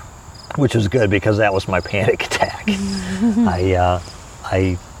 which was good because that was my panic attack.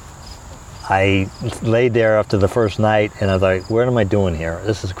 I laid there after the first night, and I was like, "What am I doing here?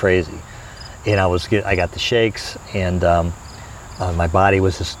 This is crazy." And I got the shakes, and my body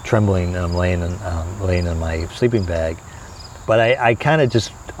was just trembling. And I'm laying in my sleeping bag. But I kind of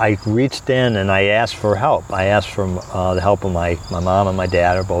I reached in and I asked for help. I asked for the help of my mom and my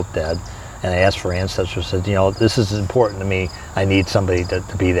dad are both dead. And I asked for ancestors, said, this is important to me. I need somebody to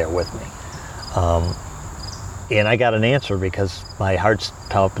be there with me. And I got an answer because my heart's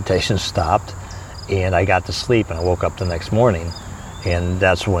palpitations stopped and I got to sleep, and I woke up the next morning. And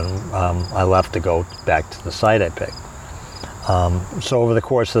that's when I left to go back to the site I picked. So over the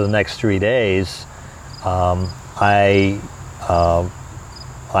course of the next 3 days, I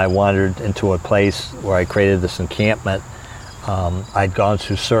wandered into a place where I created this encampment. I'd gone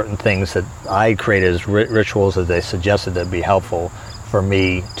through certain things that I created as rituals that they suggested that would be helpful for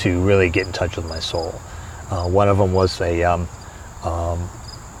me to really get in touch with my soul. One of them was they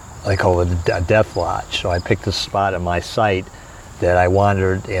call it a death lodge. So I picked a spot on my site that I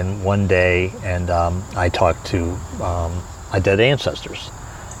wandered in one day, and I talked to my dead ancestors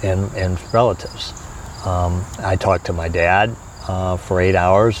and relatives. I talked to my dad for 8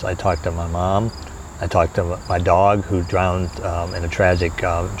 hours. I talked to my mom. I talked to my dog who drowned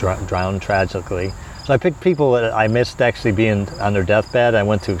drowned tragically. So I picked people that I missed actually being on their deathbed. I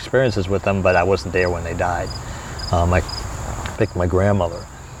went to experiences with them, but I wasn't there when they died. I picked my grandmother.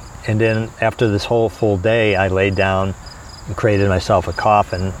 And then after this whole full day, I laid down and created myself a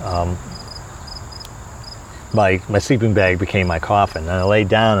coffin. My sleeping bag became my coffin. And I laid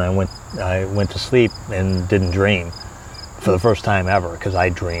down and I went to sleep and didn't dream for the first time ever, because I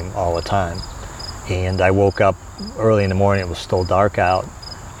dream all the time. And I woke up early in the morning. It was still dark out,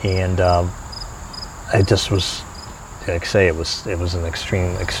 and it just was, like I say, it was an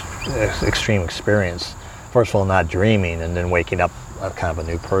extreme experience. First of all, not dreaming, and then waking up kind of a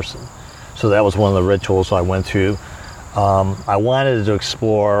new person. So that was one of the rituals I went through. I wanted to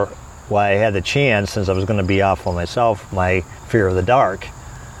explore, while I had the chance, since I was going to be off on myself, my fear of the dark.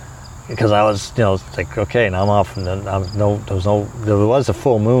 Because I was, like, okay, now I'm off, and there was a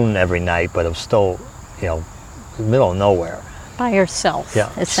full moon every night, but it was still, the middle of nowhere. by yourself,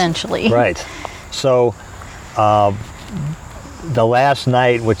 essentially. Right. So the last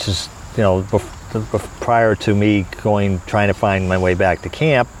night, which is, prior to me trying to find my way back to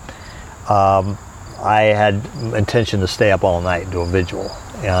camp, I had intention to stay up all night and do a vigil.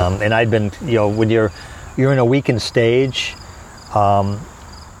 And I'd been, when you're in a weakened stage,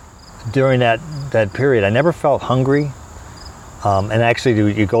 during that period, I never felt hungry. And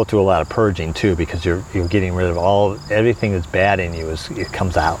actually, you go through a lot of purging too, because you're getting rid of everything that's bad in you. It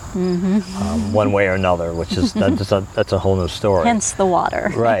comes out one way or another, which is that's a whole new story. Hence the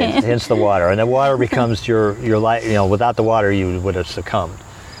water. Right. Hence the water, and the water becomes your life. Without the water, you would have succumbed.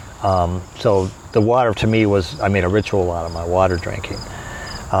 So the water to me I made a ritual out of my water drinking.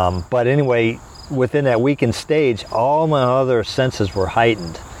 But anyway, within that weakened stage, all my other senses were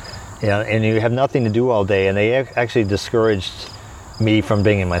heightened. And you have nothing to do all day, and they actually discouraged me from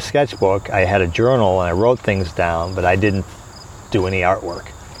being in my sketchbook. I had a journal, and I wrote things down, but I didn't do any artwork.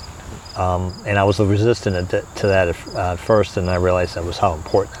 And I was resistant to that at first, and I realized that was how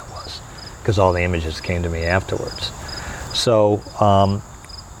important that was, because all the images came to me afterwards. So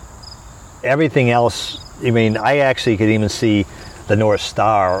everything else, I actually could even see the North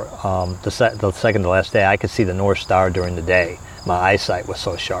Star. The second to last day, I could see the North Star during the day. My eyesight was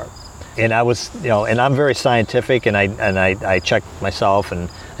so sharp. And I was, and I'm very scientific, and I checked myself, and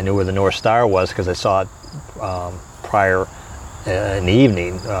I knew where the North Star was because I saw it prior in the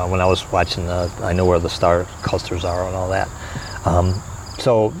evening when I was watching. I know where the star clusters are and all that.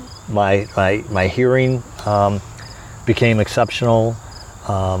 So my hearing became exceptional.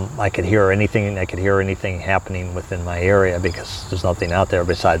 I could hear anything. I could hear anything happening within my area because there's nothing out there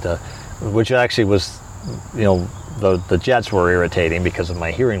beside which actually was, the jets were irritating because of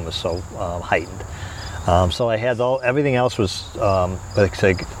my hearing was so heightened. So I had everything else was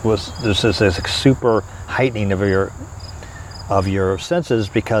there's this super heightening of your senses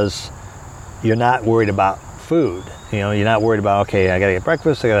because you're not worried about food. You're not worried about, okay, I got to get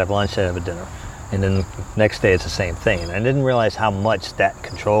breakfast, I got to have lunch, I have a dinner. And then the next day it's the same thing. And I didn't realize how much that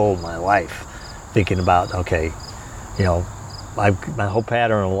controlled my life, thinking about, okay, my whole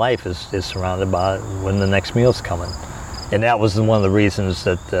pattern of life is surrounded by when the next meal's coming. And that was one of the reasons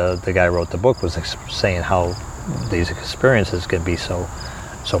that the guy who wrote the book was saying how these experiences can be so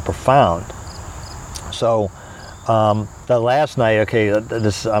profound. So the last night, okay, I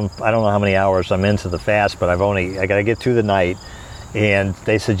don't know how many hours I'm into the fast, but I got to get through the night. And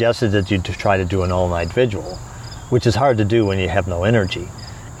they suggested that you try to do an all-night vigil, which is hard to do when you have no energy.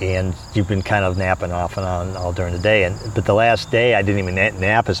 And you've been kind of napping off and on all during the day. But the last day, I didn't even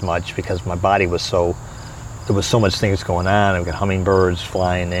nap as much because my body was there was so much things going on. I've got hummingbirds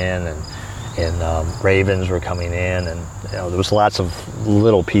flying in, and ravens were coming in, and there was lots of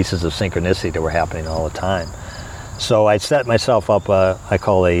little pieces of synchronicity that were happening all the time. So I set myself up, I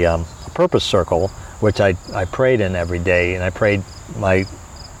call a purpose circle, which I prayed in every day, and I prayed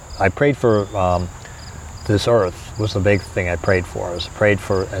for this earth was the big thing I prayed for. I prayed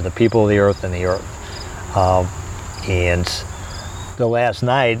for the people of the earth and the earth. And the last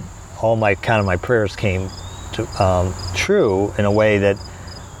night, all my prayers came to true in a way that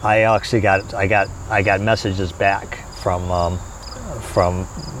I actually got messages back from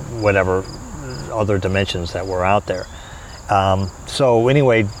whatever other dimensions that were out there. So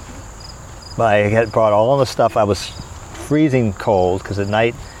anyway, I had brought all the stuff. I was freezing cold because at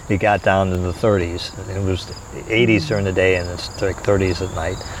night it got down to the 30s. It was 80s during the day and it's like 30s at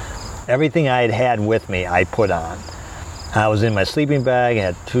night. Everything I had with me, I put on. I was in my sleeping bag. I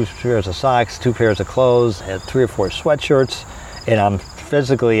had 2 pairs of socks, 2 pairs of clothes, I had 3 or 4 sweatshirts, and I'm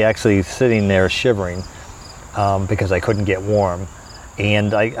physically actually sitting there shivering because I couldn't get warm.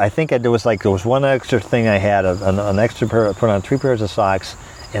 And I think there was one extra thing I had, an extra pair. I put on 3 pairs of socks,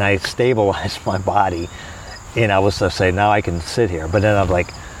 and I stabilized my body. And I was to say, now I can sit here. But then I'm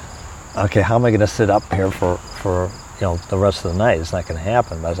like, okay, how am I going to sit up here for the rest of the night? It's not going to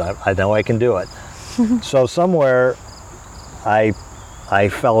happen. But I know I can do it. So somewhere I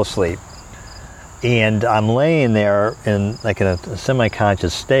fell asleep, and I'm laying there in a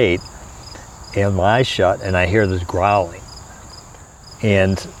semi-conscious state, and my eyes shut, and I hear this growling,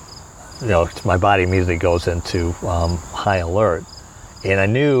 and my body immediately goes into high alert, and I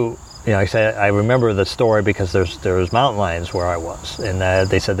knew. I remember the story because there's mountain lions where I was, and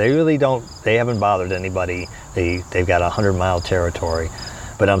they said they haven't bothered anybody. They've got 100-mile territory,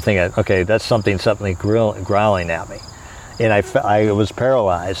 but I'm thinking, okay, that's something growling at me, and I was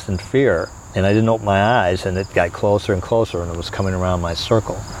paralyzed in fear, and I didn't open my eyes, and it got closer and closer, and it was coming around my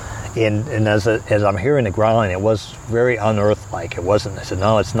circle, and as I'm hearing the growling, it was very unearth-like. It wasn't. I said,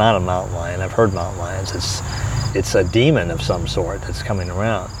 no, it's not a mountain lion. I've heard mountain lions. it's a demon of some sort that's coming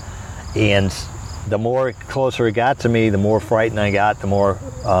around. And the more closer it got to me, the more frightened I got, the more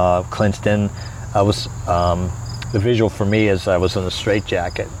clinched in I was. The visual for me is I was in a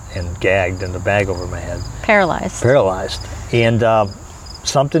straitjacket and gagged in the bag over my head. Paralyzed. And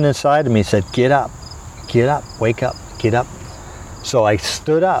something inside of me said, get up, wake up, get up. So I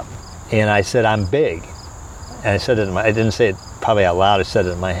stood up and I said, I'm big. And I said it I didn't say it probably out loud, I said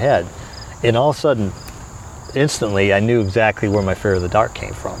it in my head. And all of a sudden, instantly, I knew exactly where my fear of the dark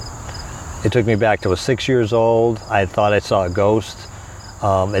came from. It took me back to I was 6 years old. I thought I saw a ghost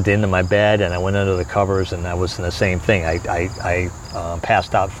at the end of my bed, and I went under the covers, and I was in the same thing. I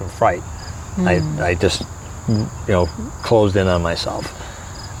passed out from fright. I just, closed in on myself.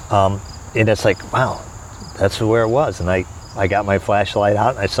 And it's like, wow, that's where it was. And I got my flashlight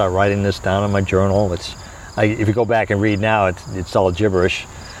out, and I started writing this down in my journal. If you go back and read now, it's all gibberish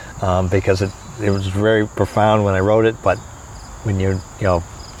because it was very profound when I wrote it, but when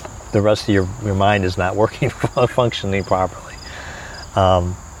the rest of your mind is not working, functioning properly.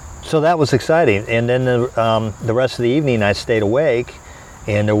 So that was exciting. And then the rest of the evening I stayed awake,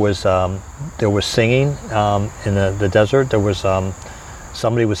 and there was singing in the desert. There was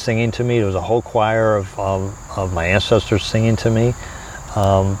somebody was singing to me. There was a whole choir of my ancestors singing to me.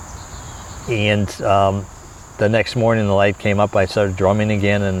 And the next morning the light came up. I started drumming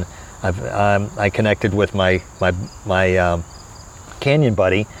again, and I connected with my canyon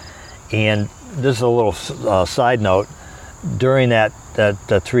buddy. And this is a little side note. During that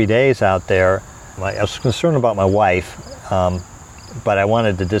 3 days out there, I was concerned about my wife, but I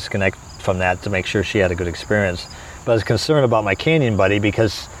wanted to disconnect from that to make sure she had a good experience. But I was concerned about my canyon buddy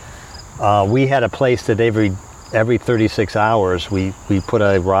because we had a place that every 36 hours we put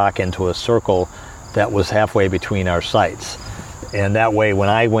a rock into a circle that was halfway between our sites. And that way when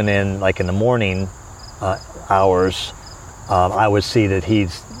I went in, like in the morning hours, I would see that he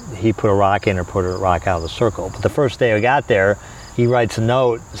put a rock in or put a rock out of the circle. But the first day I got there, he writes a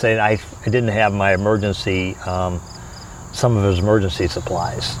note saying I didn't have my emergency, some of his emergency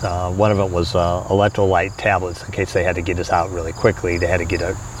supplies. One of it was electrolyte tablets in case they had to get us out really quickly. They had to get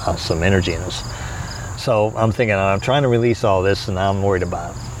some energy in us. So I'm thinking, I'm trying to release all this, and I'm worried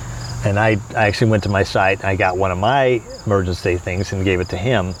about it. And I actually went to my site, and I got one of my emergency things and gave it to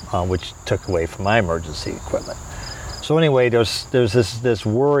him, which took away from my emergency equipment. So anyway, there's this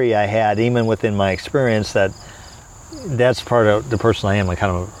worry I had, even within my experience, that's part of the person I am. I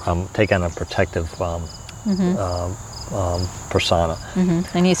kind of take on a protective persona.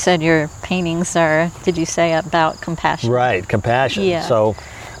 Mm-hmm. And you said your paintings are, did you say, about compassion? Right, compassion. Yeah.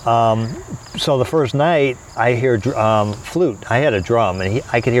 So the first night I hear flute. I had a drum, and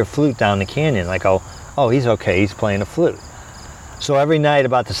I could hear flute down the canyon. I go, oh, he's okay. He's playing a flute. So every night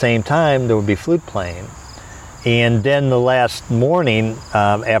about the same time, there would be flute playing. And then the last morning,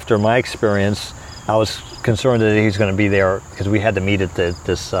 after my experience, I was concerned that he was going to be there because we had to meet at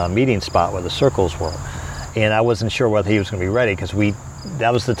this meeting spot where the circles were. And I wasn't sure whether he was going to be ready because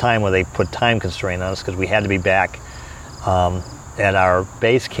that was the time where they put time constraint on us because we had to be back at our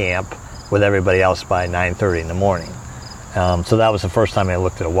base camp with everybody else by 9:30 in the morning. So that was the first time I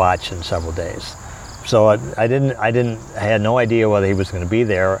looked at a watch in several days. So I had no idea whether he was going to be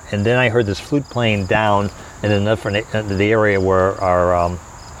there. And then I heard this flute playing down in the area where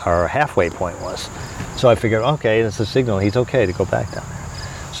our halfway point was. So I figured, okay, that's a signal. He's okay to go back down there.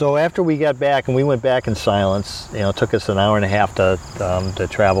 So after we got back, and we went back in silence, it took us an hour and a half to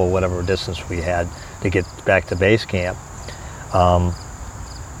travel whatever distance we had to get back to base camp.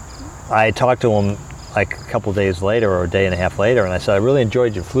 I talked to him like a couple days later or a day and a half later, and I said, I really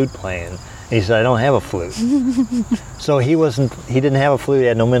enjoyed your flute playing. And he said, I don't have a flute. So he didn't have a flute, he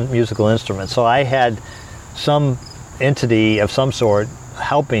had no musical instrument. So I had some entity of some sort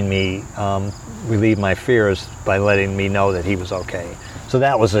helping me relieve my fears by letting me know that he was okay. So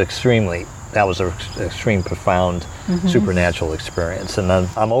that was an extreme, profound, supernatural experience. And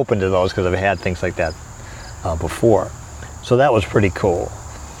I'm open to those because I've had things like that before. So that was pretty cool.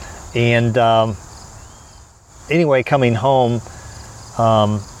 And anyway, coming home,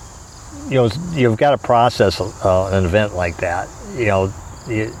 you've got to process an event like that.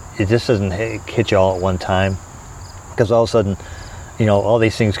 It just doesn't hit you all at one time, because all of a sudden, all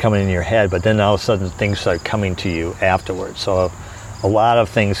these things come in your head, but then all of a sudden things start coming to you afterwards. So a lot of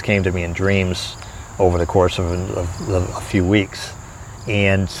things came to me in dreams over the course of a few weeks.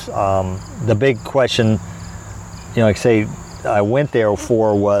 And the big question, like I say, I went there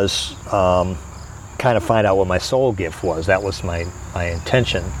for was kind of find out what my soul gift was. That was my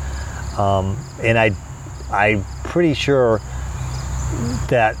intention. And I'm pretty sure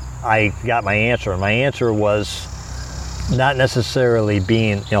that I got my answer. And my answer was not necessarily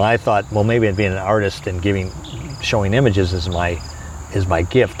being, I thought, well, maybe being an artist and showing images is my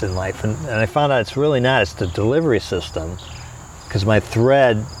gift in life. And I found out it's really not. It's the delivery system, because my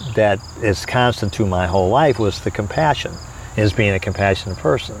thread that is constant to my whole life was the compassion, is being a compassionate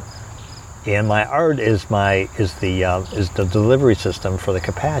person. And my art is the delivery system for the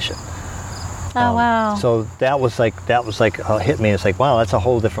compassion. Oh, wow. So that was like hit me. It's like, wow, that's a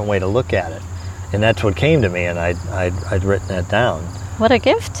whole different way to look at it. And that's what came to me, and I'd written that down. What a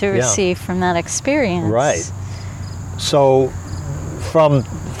gift to receive from that experience. Right. So from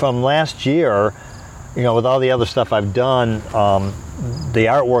last year, with all the other stuff I've done, the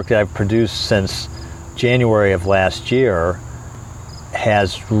artwork that I've produced since January of last year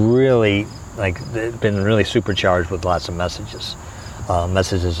has really been really supercharged with lots of messages.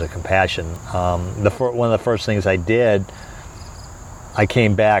 Messages of compassion. One of the first things I did, I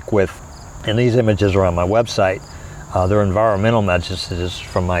came back with, and these images are on my website, they're environmental messages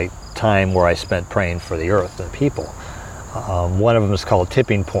from my time where I spent praying for the earth and people. One of them is called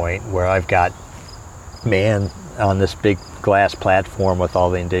Tipping Point, where I've got man on this big glass platform with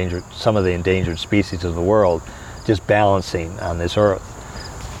all some of the endangered species of the world, just balancing on this earth.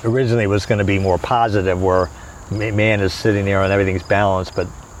 Originally it was going to be more positive, where man is sitting there and everything's balanced, but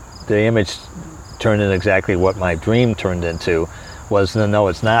the image turned into exactly what my dream turned into, was no,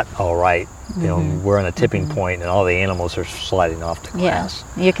 it's not all right. We're on a tipping point and all the animals are sliding off the glass.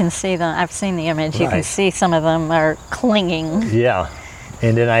 Yeah, you can see them. I've seen the image. You can see some of them are clinging. Yeah.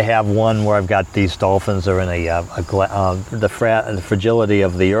 And then I have one where I've got these dolphins that are in the fragility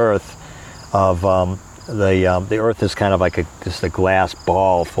of the earth, the earth is kind of like just a glass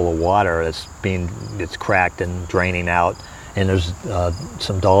ball full of water it's cracked and draining out, and there's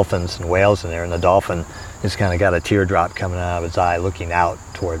some dolphins and whales in there, and the dolphin has kind of got a teardrop coming out of its eye looking out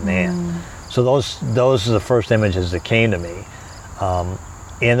toward man. So those are the first images that came to me,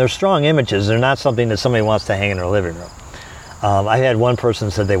 and they're strong images. They're not something that somebody wants to hang in their living room. I had one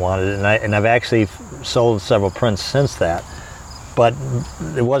person said they wanted it, and I've actually sold several prints since that. But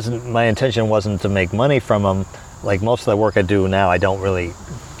my intention wasn't to make money from them. Like most of the work I do now, I don't really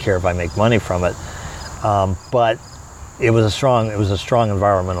care if I make money from it. But it was a strong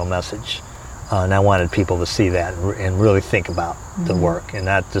environmental message, and I wanted people to see that and really think about the work, and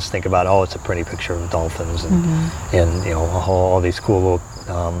not just think about, it's a pretty picture of dolphins and all these cool little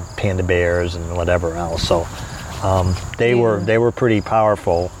panda bears and whatever else. So they were pretty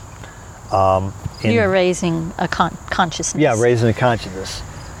powerful. You're raising a consciousness. Yeah, raising a consciousness.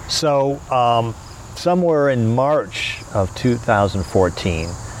 So somewhere in March of 2014,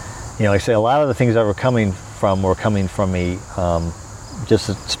 like I say, a lot of the things that were coming from me,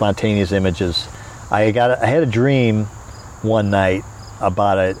 just spontaneous images. I had a dream one night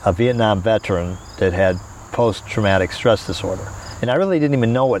about a Vietnam veteran that had post-traumatic stress disorder. And I really didn't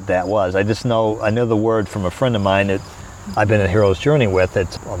even know what that was. I know the word from a friend of mine that I've been a hero's journey with.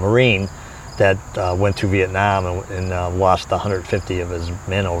 It's a Marine that went to Vietnam and lost 150 of his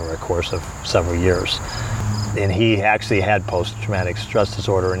men over a course of several years. And he actually had post-traumatic stress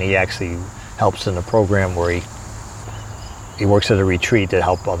disorder, and he actually helps in a program where he works at a retreat to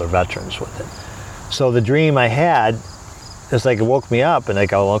help other veterans with it. So the dream I had, it's like it woke me up, and I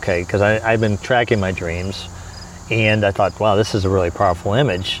go, okay, because I've been tracking my dreams, and I thought, wow, this is a really powerful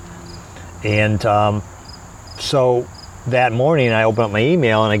image. And so that morning I open up my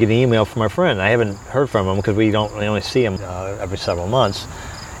email and I get an email from my friend. I haven't heard from him because we only see him every several months.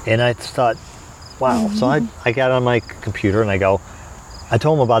 And I thought, wow. So I got on my computer and I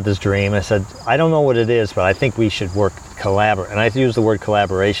told him about this dream. I said, I don't know what it is, but I think we should collaborate. And I used the word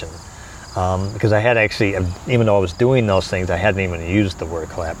collaboration because I had actually, even though I was doing those things, I hadn't even used the word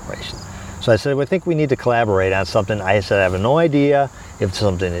collaboration. So I said, I think we need to collaborate on something. I said, I have no idea if it's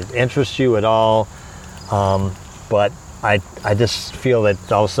something that interests you at all, but I just feel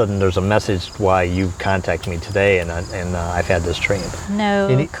that all of a sudden there's a message why you contacted me today, and I've had this dream.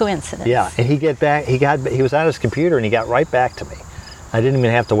 No coincidence. Yeah, and he was on his computer and he got right back to me. I didn't even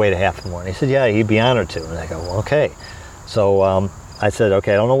have to wait a half an hour. He said, yeah, he'd be honored to. And I go, well, okay. So I said,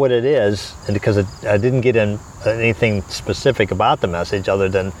 okay, I don't know what it is, and because I didn't get in anything specific about the message other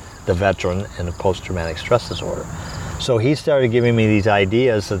than the veteran and the post-traumatic stress disorder. So he started giving me these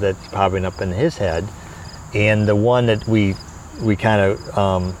ideas that popping up in his head, and the one that we kind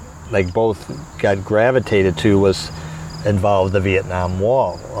of both got gravitated to involved the Vietnam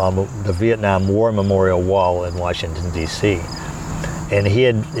Wall, the Vietnam War Memorial Wall in Washington, D.C. And he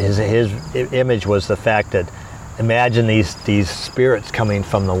had his image was the fact that, imagine these spirits coming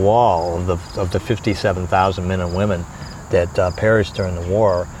from the wall of the 57,000 men and women that perished during the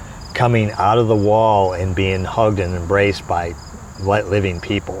war, coming out of the wall and being hugged and embraced by living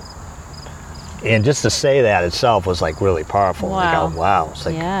people. And just to say that itself was like really powerful. Wow. Like, oh, wow. It's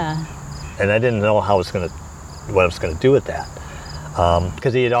like, yeah. And I didn't know what I was going to do with that.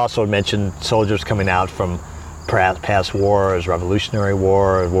 Because he had also mentioned soldiers coming out from past wars, Revolutionary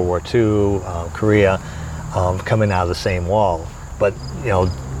War, World War II, Korea, coming out of the same wall. But,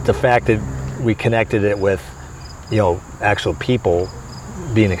 the fact that we connected it with, actual people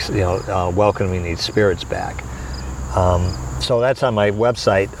being, welcoming these spirits back. So that's on my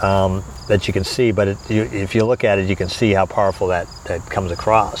website that you can see, but if you look at it, you can see how powerful that comes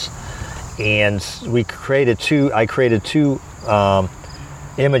across. And I created two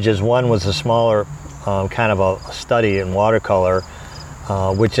images. One was a smaller kind of a study in watercolor,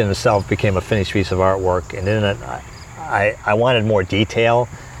 which in itself became a finished piece of artwork. And then I wanted more detail.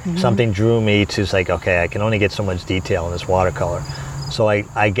 Mm-hmm. Something drew me to like, okay, I can only get so much detail in this watercolor. So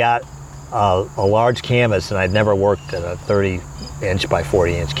I got a large canvas, and I'd never worked at a 30-inch by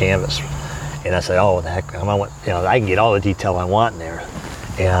 40-inch canvas. And I said, oh, the heck, I can get all the detail I want in there.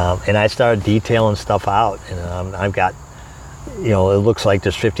 And I started detailing stuff out, and I've got, it looks like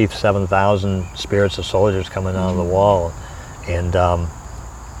there's 57,000 spirits of soldiers coming out of the wall. And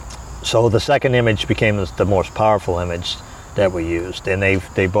so the second image became the most powerful image that we used. And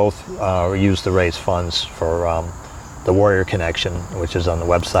they both used to raise funds for the Warrior Connection, which is on the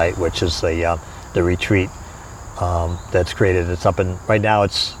website, which is the retreat that's created. Right now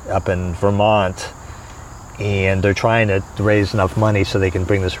it's up in Vermont, and they're trying to raise enough money so they can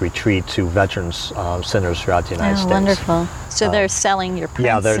bring this retreat to veterans centers throughout the United States. Wonderful. So they're selling your prints?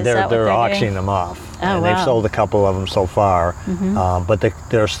 Yeah, they're auctioning them off. And they've sold a couple of them so far, but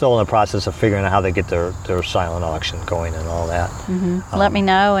they're still in the process of figuring out how they get their silent auction going and all that. Mm-hmm. Let me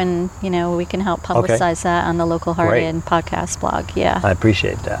know, and we can help publicize that on the Local Hearted podcast blog. Yeah, I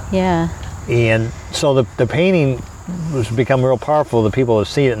appreciate that. Yeah. And so the painting has become real powerful. The people have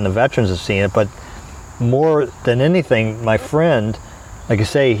seen it, and the veterans have seen it. But more than anything, my friend, like I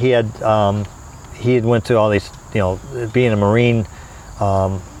say, he had went to all these, being a Marine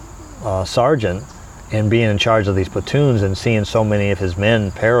sergeant and being in charge of these platoons and seeing so many of his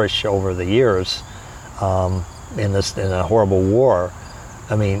men perish over the years in a horrible war.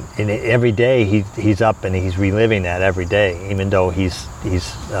 I mean, every day he's up and he's reliving that every day, even though he's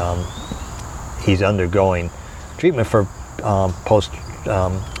undergoing treatment for post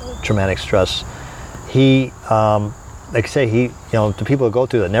traumatic stress. He, like I say, the people who go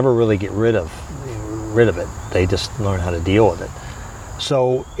through that never really get rid of it. They just learn how to deal with it.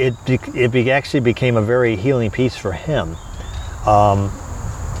 So it actually became a very healing piece for him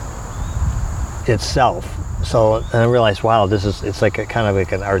itself. So and I realized, wow, it's like kind of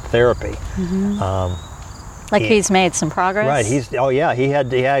like an art therapy. Mm-hmm. He's made some progress. Right.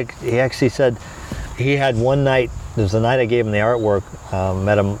 He actually said he had one night. It was the night I gave him the artwork.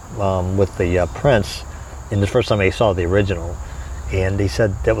 Met him with the prints, and the first time he saw the original, and he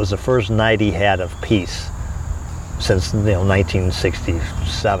said that was the first night he had of peace since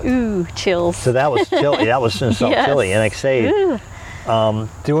 1967. Ooh, chills. So that was chilly. That was so yes. chilly. And like I say,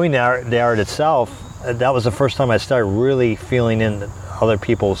 doing the art itself, that was the first time I started really feeling in other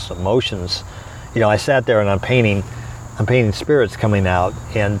people's emotions. I sat there and I'm painting spirits coming out,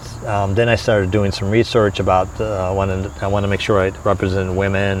 and then I started doing some research about. I want to make sure I represented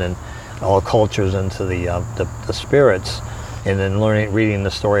women and all cultures into the spirits. And then reading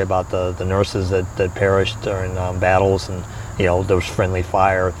the story about the nurses that perished during battles, and those friendly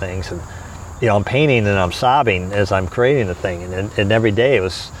fire things, and I'm painting and I'm sobbing as I'm creating the thing, and every day it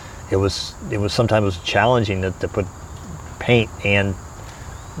was sometimes challenging to put paint and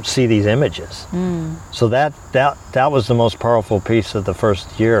see these images. So that was the most powerful piece of the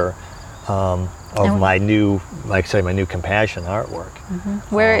first year of my new compassion artwork.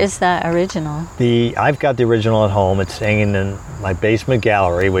 Mm-hmm. Where is that original? I've got the original at home. It's hanging in my basement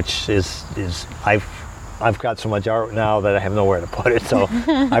gallery, which is I've got so much art now that I have nowhere to put it. So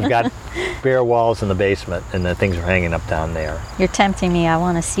I've got bare walls in the basement, and the things are hanging up down there. You're tempting me. I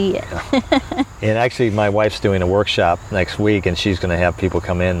want to see it. Yeah. And actually, my wife's doing a workshop next week, and she's going to have people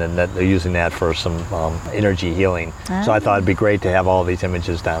come in, and they're using that for some energy healing. So I thought it'd be great to have all these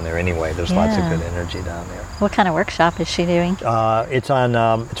images down there anyway. There's lots of good energy down there. What kind of workshop is she doing? It's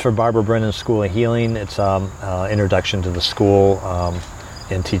for Barbara Brennan's School of Healing. It's introduction to the school.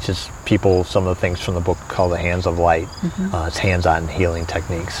 And teaches people some of the things from the book called The Hands of Light. Mm-hmm. It's hands-on healing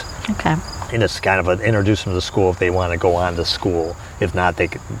techniques. Okay. And it's kind of introduce them to school if they want to go on to school. If not, they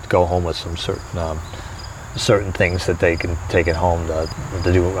could go home with some certain things that they can take at home to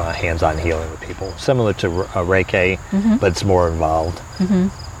do hands-on healing with people. Similar to Reiki, but it's more involved. Mm-hmm.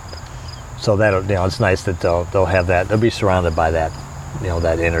 So that, it's nice that they'll have that. They'll be surrounded by that,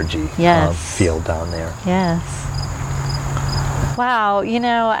 that energy field down there. Yes. Wow.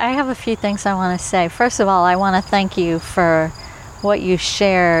 I have a few things I want to say. First of all, I want to thank you for what you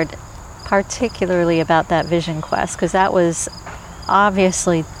shared, particularly about that vision quest, because that was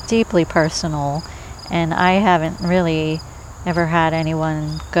obviously deeply personal, and I haven't really ever had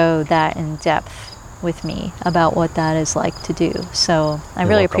anyone go that in depth with me about what that is like to do. So I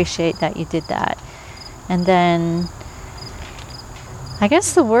really appreciate that you did that. And then I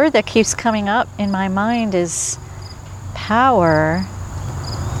guess the word that keeps coming up in my mind is power.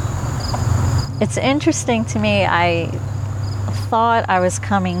 It's interesting to me. I thought I was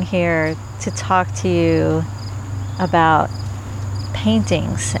coming here to talk to you about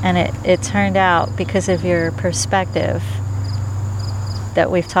paintings, and it turned out, because of your perspective,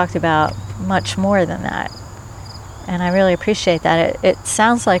 that we've talked about much more than that. And I really appreciate that. It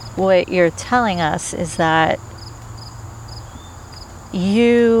sounds like what you're telling us is that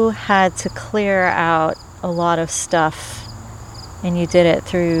you had to clear out a lot of stuff, and you did it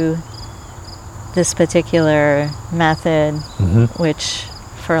through this particular method, which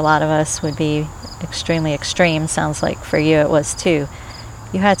for a lot of us would be extremely extreme. Sounds like for you it was too.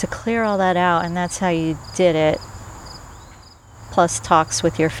 You had to clear all that out, and that's how you did it, plus talks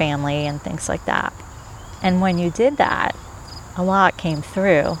with your family and things like that. And when you did that, a lot came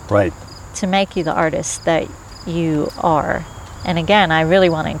through. Right. To make you the artist that you are. And again, I really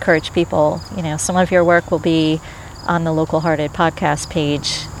want to encourage people, some of your work will be on the Local Hearted podcast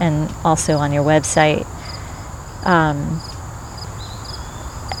page and also on your website.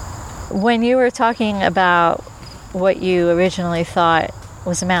 When you were talking about what you originally thought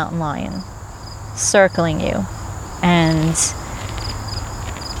was a mountain lion circling you, and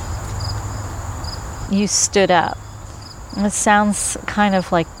you stood up, it sounds kind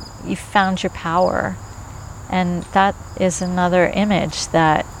of like you found your power. And that is another image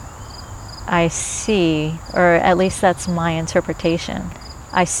that I see, or at least that's my interpretation,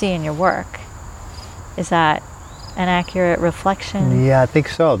 I see in your work. Is that an accurate reflection? Yeah, I think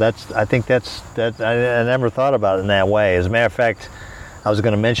so. I never thought about it in that way. As a matter of fact, I was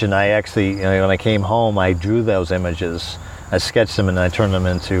going to mention, I actually, when I came home, I drew those images. I sketched them and I turned them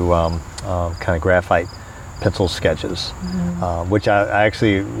into kind of graphite pencil sketches, which I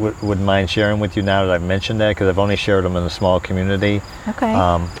actually wouldn't mind sharing with you now that I've mentioned that, because I've only shared them in a small community. Okay.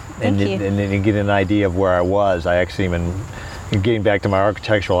 And then you get an idea of where I was. I actually, getting back to my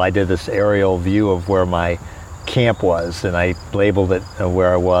architectural, I did this aerial view of where my camp was, and I labeled it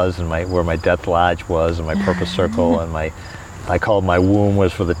where I was, and where my death lodge was, and my purpose circle, and I called my womb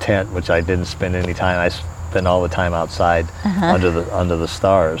was for the tent, which I didn't spend any time. I spent all the time outside under the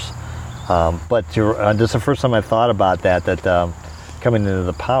stars. But this is the first time I thought about that coming into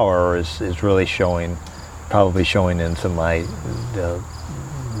the power is really probably showing into my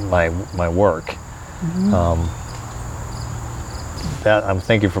work.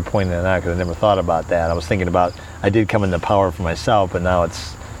 Thank you for pointing that out, because I never thought about that. I was thinking about, I did come into power for myself, but now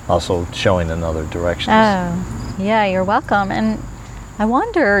it's also showing in other directions. Oh, yeah, you're welcome. And I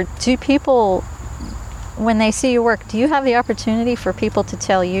wonder, do people, when they see your work, do you have the opportunity for people to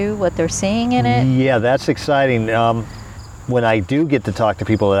tell you what they're seeing in it? Yeah, that's exciting. When I do get to talk to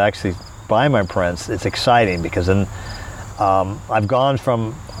people that actually buy my prints, it's exciting, because then I've gone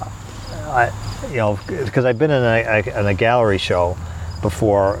from, because I've been in a gallery show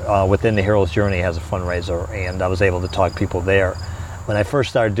before, Within the Hero's Journey has a fundraiser, and I was able to talk to people there. When I first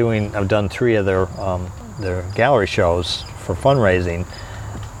started I've done 3 of their gallery shows for fundraising.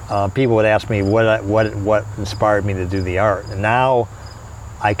 People would ask me what inspired me to do the art, and now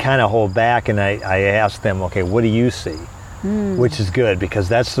I kind of hold back and I ask them, okay, what do you see? Which is good, because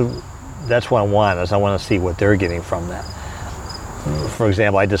that's what I want. Is I want to see what they're getting from that. For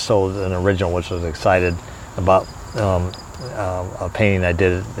example, I just sold an original, which I was excited about. A painting I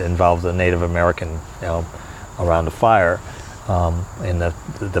did involved a Native American, around the fire, and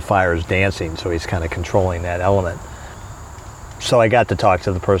the fire is dancing, so he's kind of controlling that element. So I got to talk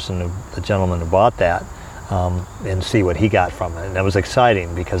to the gentleman who bought that, and see what he got from it, and that was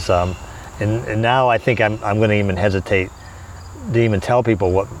exciting, because and now I think I'm going to even hesitate to even tell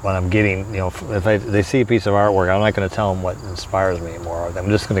people what I'm getting. If they see a piece of artwork, I'm not going to tell them what inspires me anymore. I'm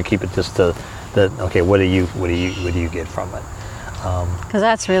just going to keep it just to that. Okay, what do you get from it? Because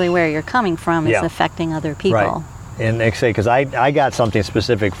that's really where you're coming from, is affecting other people. Right. And like I say, because I got something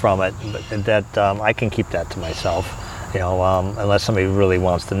specific from it, but that I can keep that to myself. Unless somebody really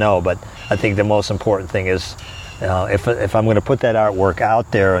wants to know. But I think the most important thing is, if I'm going to put that artwork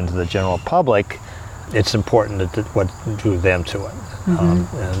out there into the general public, it's important what drew them to it.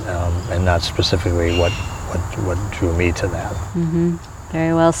 and not specifically what drew me to that.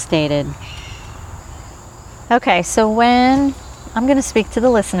 Very well stated. Okay, so when I'm going to speak to the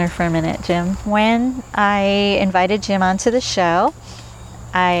listener for a minute, Jim. When I invited Jim onto the show,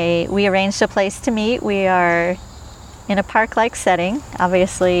 we arranged a place to meet. We are in a park-like setting.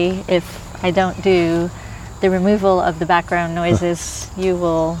 Obviously, if I don't do the removal of the background noises, you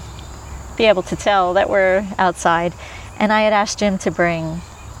will be able to tell that we're outside. And I had asked Jim to bring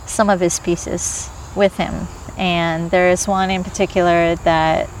some of his pieces with him. And there is one in particular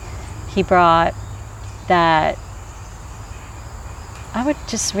that he brought that I would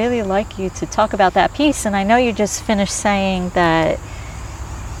just really like you to talk about that piece. And I know you just finished saying that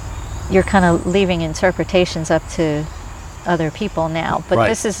you're kind of leaving interpretations up to other people now, but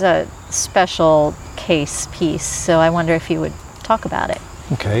This is a special case piece, so I wonder if you would talk about it.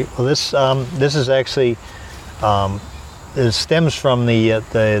 Okay. Well, this is actually it stems from the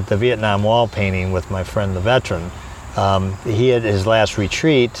Vietnam Wall painting with my friend the veteran. He had his last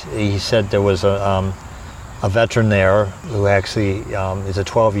retreat. He said there was a veteran there who actually is a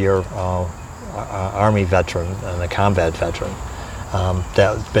 12-year Army veteran and a combat veteran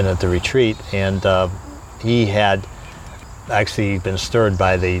that's been at the retreat, and he had actually been stirred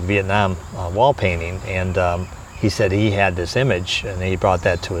by the Vietnam wall painting, and he said he had this image and he brought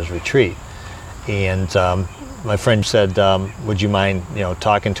that to his retreat. And my friend said, would you mind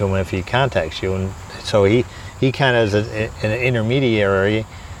talking to him if he contacts you? And so he kind of, as an intermediary,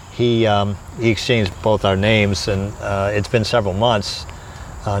 he exchanged both our names, and it's been several months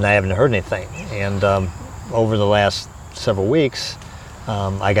and I haven't heard anything. And over the last several weeks,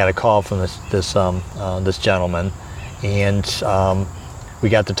 I got a call from this gentleman, and we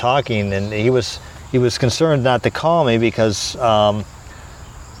got to talking, and he was concerned not to call me because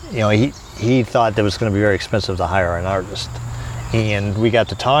he thought that it was going to be very expensive to hire an artist. And we got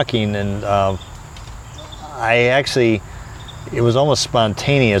to talking, and it was almost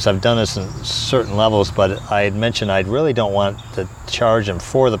spontaneous. I've done this in certain levels, but I had mentioned I really don't want to charge him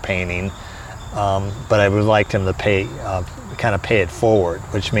for the painting, but I would like him to pay it forward,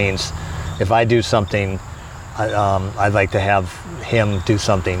 which means if I do something, I'd like to have him do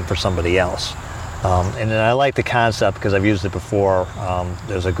something for somebody else. And then I like the concept because I've used it before.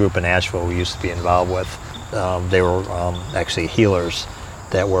 There's a group in Asheville we used to be involved with. They were actually healers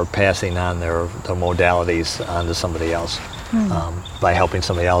that were passing on their modalities onto somebody else by helping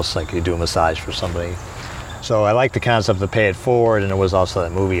somebody else, like you do a massage for somebody. So I like the concept of pay it forward, and there was also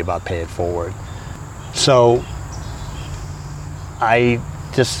that movie about pay it forward. So I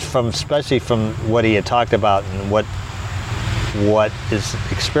just especially from what he had talked about and what his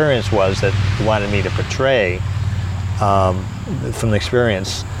experience was that he wanted me to portray from the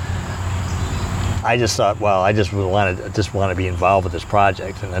experience, I just thought, well, I just want to be involved with this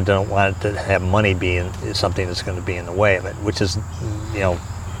project, and I don't want it to have money being something that's going to be in the way of it, which is,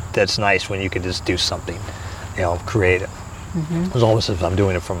 that's nice when you can just do something, creative. It's almost as if I'm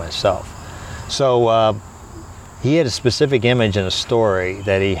doing it for myself. So he had a specific image and a story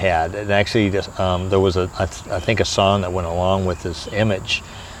that he had, and actually there was I think a song that went along with this image.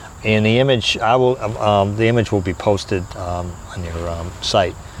 And the image, the image will be posted on your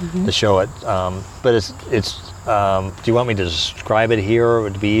site to show it. But it's. Do you want me to describe it here, or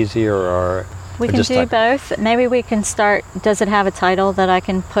would it be easier, or? We can do both. Maybe we can start. Does it have a title that I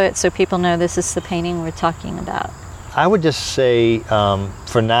can put so people know this is the painting we're talking about? I would just say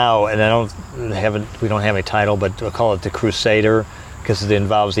for now, and we don't have a title, but we'll call it the Crusader because it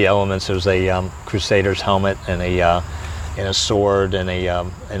involves the elements. There's a Crusader's helmet and a sword and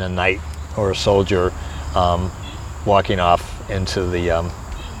a knight or a soldier walking off into the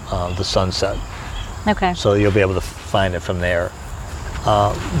sunset. Okay. So you'll be able to find it from there.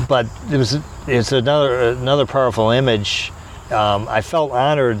 But it's another powerful image. I felt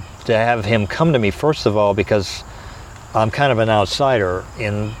honored to have him come to me, first of all, because I'm kind of an outsider,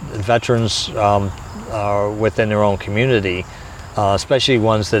 and veterans are within their own community, especially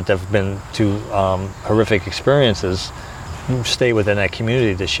ones that have been to horrific experiences, stay within that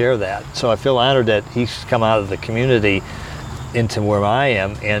community to share that. So I feel honored that he's come out of the community into where I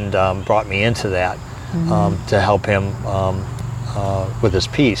am and brought me into that to help him with his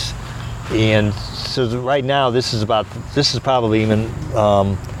piece. And so right now this is probably even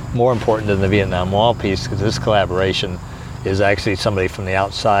more important than the Vietnam Wall piece, because this collaboration is actually somebody from the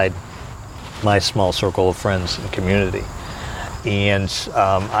outside my small circle of friends and community. And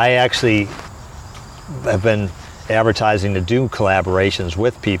I actually have been advertising to do collaborations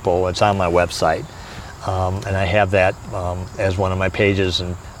with people. It's on my website, and I have that as one of my pages,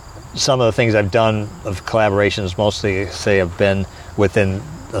 and some of the things I've done of collaborations mostly, say, have been within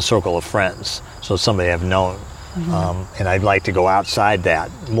a circle of friends, so somebody I've known. And I'd like to go outside that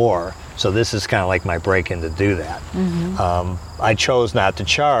more. So this is kind of like my break-in to do that. I chose not to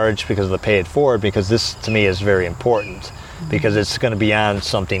charge because of the pay it forward, because this to me is very important, because it's going to be on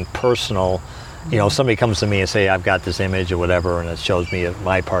something personal. You know, somebody comes to me and say, I've got this image or whatever, and it shows me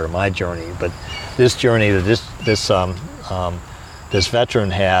my part of my journey. But this journey that this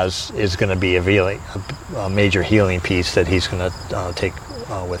veteran has is going to be a major healing piece that he's going to take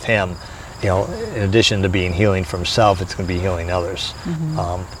with him. You know, in addition to being healing for himself, it's going to be healing others.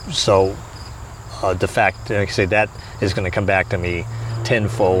 So the fact, like I say, that is going to come back to me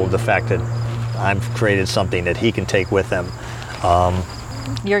tenfold. The fact that I've created something that he can take with him.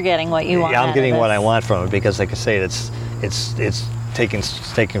 You're getting what you want. Yeah, I'm getting what I want from it, because, like I say, it's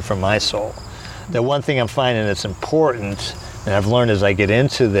taken from my soul. The one thing I'm finding that's important, and I've learned as I get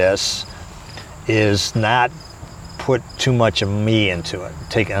into this, is not put too much of me into it.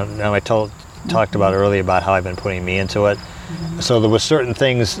 I talked about earlier about how I've been putting me into it. So there were certain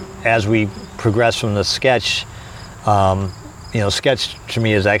things as we progress from the sketch. Sketch to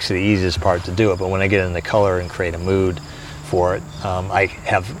me is actually the easiest part to do it, but when I get in the color and create a mood for it,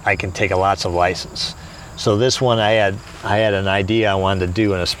 I can take lots of license. So this one, I had an idea I wanted to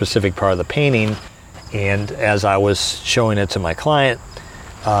do in a specific part of the painting, and as I was showing it to my client,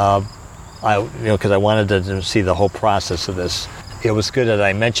 because I wanted to see the whole process of this, it was good that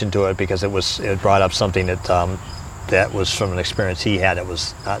I mentioned to it, because it brought up something that was from an experience he had. It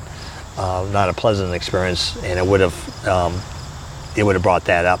was not a pleasant experience, and it would have brought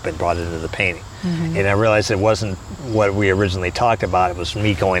that up and brought it into the painting. And I realized it wasn't what we originally talked about. It was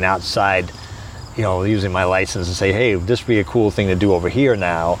me going outside, using my license and say, hey, this would be a cool thing to do over here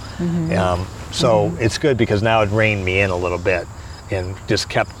now. So it's good, because now it reined me in a little bit and just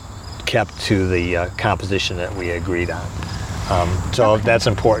kept to the composition that we agreed on. So that's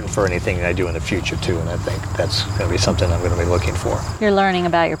important for anything that I do in the future too, and I think that's going to be something I'm going to be looking for. You're learning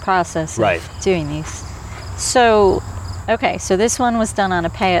about your process of doing these. So, okay, so this one was done on a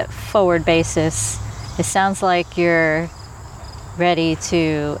pay-it-forward basis. It sounds like you're ready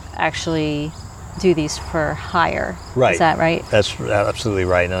to actually do these for hire. Right. Is that right? That's absolutely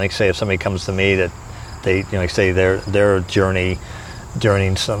right. And like I say, if somebody comes to me that they, like say their journey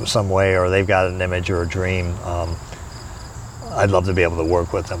some way, or they've got an image or a dream, I'd love to be able to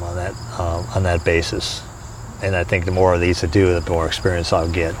work with them on that basis. And I think the more of these I do, the more experience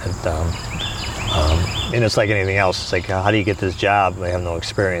I'll get. And it's like anything else. It's like, how do you get this job? I have no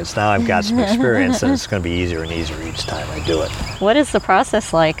experience. Now I've got some experience, and it's going to be easier and easier each time I do it. What is the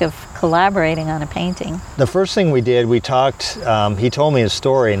process like of collaborating on a painting? The first thing we did, we talked, he told me his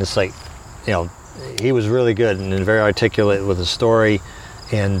story, and it's like, he was really good and very articulate with his story,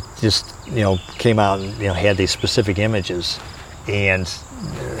 and just, came out and, had these specific images. And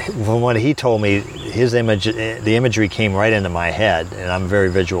from what he told me, the imagery came right into my head, and I'm very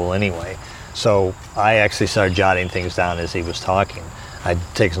visual anyway. So I actually started jotting things down as he was talking. I'd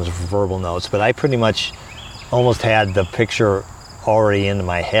take some verbal notes, but I pretty much almost had the picture already into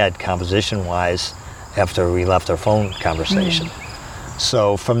my head, composition-wise, after we left our phone conversation.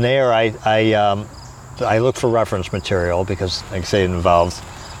 So from there, I looked for reference material, because, like I say, it involved,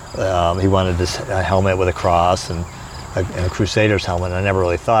 he wanted this helmet with a cross and a Crusaders helmet. I never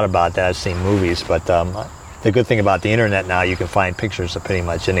really thought about that. I've seen movies, but the good thing about the internet now, you can find pictures of pretty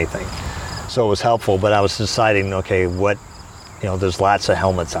much anything. So it was helpful, but I was deciding, okay, there's lots of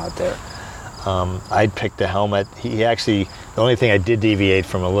helmets out there. I'd picked a helmet. The only thing I did deviate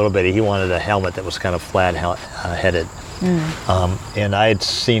from a little bit, he wanted a helmet that was kind of flat-headed. And I had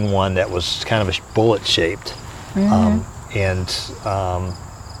seen one that was kind of bullet-shaped.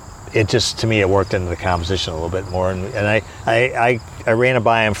 It just, to me, it worked into the composition a little bit more. And I ran it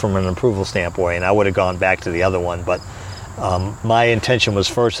by him from an approval standpoint, and I would have gone back to the other one, but my intention was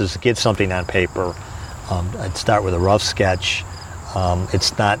first is to get something on paper. I'd start with a rough sketch.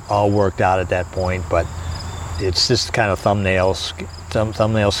 It's not all worked out at that point, but it's just kind of thumbnail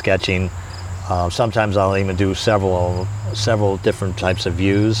sketching. Sometimes I'll even do several different types of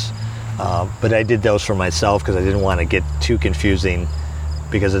views, but I did those for myself because I didn't want to get too confusing,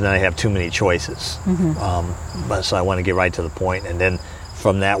 because then I have too many choices. So I want to get right to the point, and then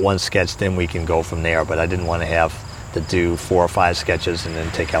from that one sketch, then we can go from there. But I didn't want to have to do 4 or 5 sketches and then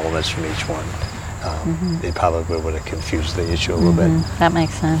take elements from each one. It probably would have confused the issue a little bit. That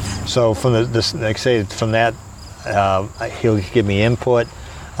makes sense. So from like I say, from that, he'll give me input.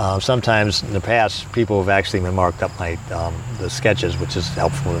 Sometimes in the past, people have actually marked up the sketches, which is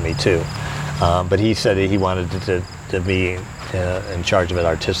helpful to me too. But he said he wanted to be in charge of it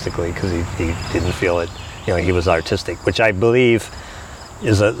artistically because he didn't feel it, he was artistic, which I believe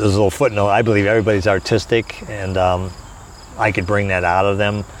is a little footnote. I believe everybody's artistic, and I could bring that out of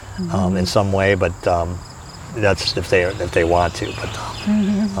them in some way, but that's if they want to.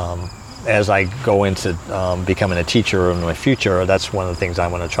 But as I go into becoming a teacher in my future, that's one of the things I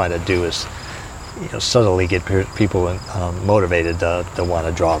want to try to do is subtly get people motivated to want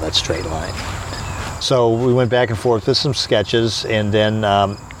to draw that straight line. So we went back and forth with some sketches, and then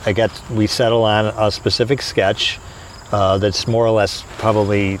we settle on a specific sketch that's more or less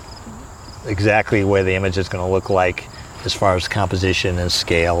probably exactly the way the image is going to look like as far as composition and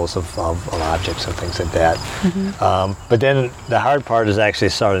scales of objects and things like that. But then the hard part is actually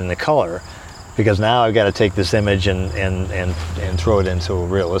starting the color, because now I've got to take this image and throw it into a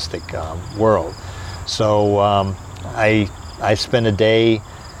realistic world. So I spend a day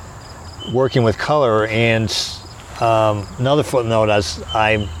working with color, and another footnote is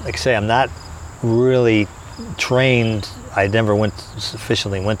I'm not really trained. I never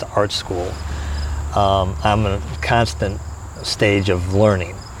sufficiently went to art school. I'm in a constant stage of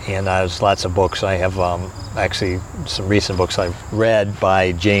learning, and there's lots of books. I have actually some recent books I've read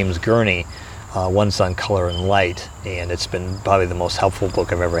by James Gurney. One's on color and light, and it's been probably the most helpful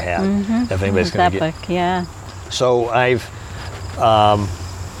book I've ever had. If anybody's going to get book, yeah. So I've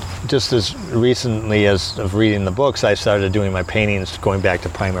just as recently as of reading the books, I started doing my paintings going back to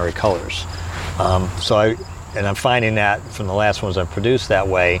primary colors. And I'm finding that from the last ones I've produced that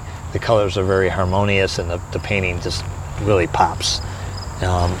way, the colors are very harmonious, and the painting just really pops.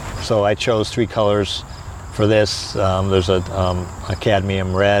 So I chose 3 colors for this. There's a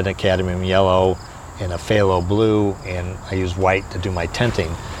cadmium red, a cadmium yellow, and a phthalo blue, and I used white to do my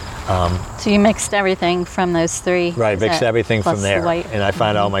tinting. So you mixed everything from those 3? Right, mixed everything from there. White. And I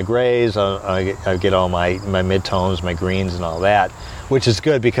find all my grays, I get all my midtones, my greens and all that, which is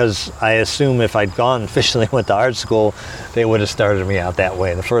good because I assume if I'd gone officially went to art school, they would have started me out that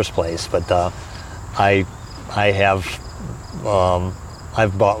way in the first place. But I've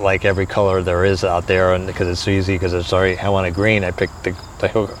bought like every color there is out there, and because it's so easy, because it's already, I want a green, I picked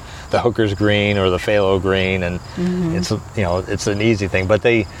the hooker's green or the phthalo green, and it's an easy thing. But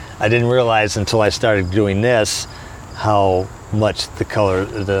I didn't realize until I started doing this how much the color,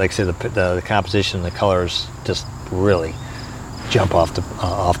 like I say, the composition, the colors just really jump off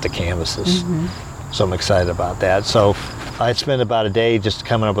the canvases. So I'm excited about that. So I spent about a day just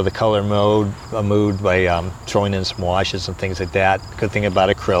coming up with a color mood by throwing in some washes and things like that. Good thing about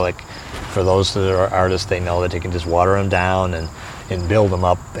acrylic, for those that are artists, they know that they can just water them down and build them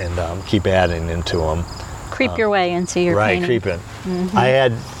up and keep adding into them. Creep your way into your painting. Right, creeping. I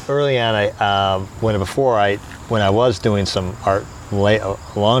had early on, when I was doing some art a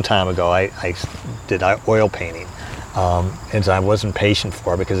long time ago, I did oil painting. And so I wasn't patient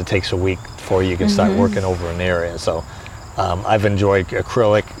for it because it takes a week before you can start working over an area. So I've enjoyed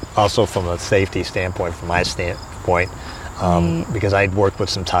acrylic also from a safety standpoint, from my standpoint, because I'd worked with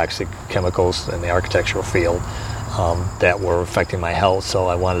some toxic chemicals in the architectural field that were affecting my health. So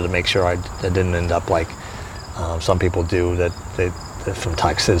I wanted to make sure I didn't end up like some people do, that from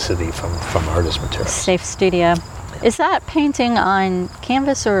toxicity from artist materials. Safe studio. Is that painting on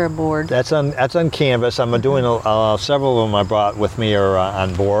canvas or a board? That's on canvas. I'm doing several of them I brought with me are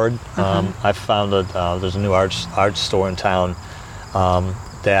on board. I found that there's a new art store in town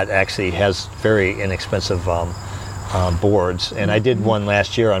that actually has very inexpensive boards, and I did one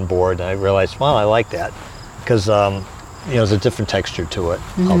last year on board, and I realized, wow, I like that because there's a different texture to it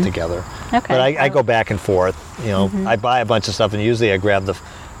altogether. Okay. But I go back and forth. I buy a bunch of stuff, and usually I grab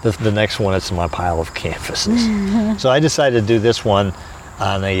the next one that's in my pile of canvases. So I decided to do this one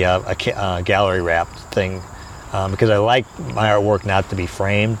on a gallery wrapped thing because I like my artwork not to be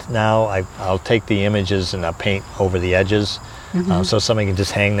framed now. I'll take the images and I'll paint over the edges so somebody can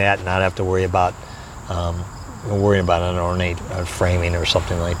just hang that and not have to worry about an ornate framing or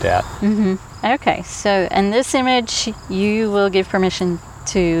something like that. Okay, so in this image, you will give permission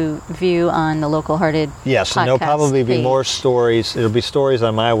to view on the Local Hearted Yes, and there'll probably be more stories. There'll be stories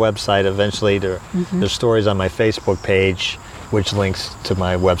on my website eventually. There's stories on my Facebook page, which links to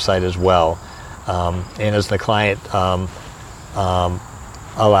my website as well. And as the client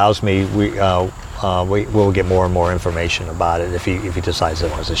allows me, we'll get more and more information about it if he decides he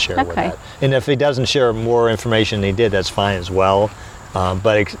wants to share with that. And if he doesn't share more information than he did, that's fine as well.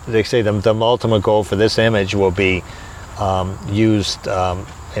 But they say the ultimate goal for this image will be used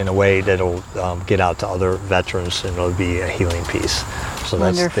in a way that'll get out to other veterans, and it'll be a healing piece. So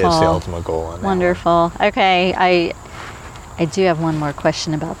that's the ultimate goal on that. Wonderful. Okay, I do have one more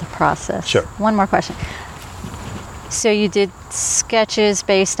question about the process. Sure. One more question. So you did sketches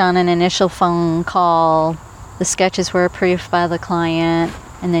based on an initial phone call. The sketches were approved by the client,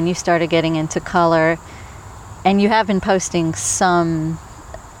 and then you started getting into color. And you have been posting some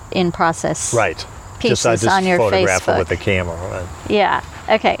in-process Right. pieces I just on your photograph Facebook. it with the camera. Right? Yeah.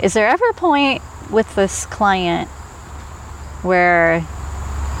 Okay. Is there ever a point with this client where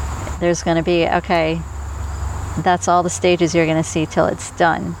there's going to be, okay, that's all the stages you're going to see till it's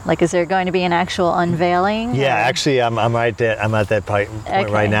done? Like, is there going to be an actual unveiling? Yeah, or? actually, I'm right there. I'm at that point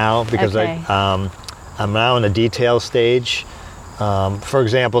right now because Okay. I'm now in the detail stage. For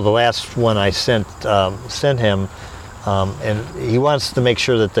example, the last one I sent him, and he wants to make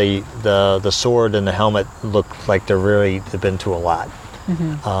sure that the sword and the helmet look like they've been to a lot.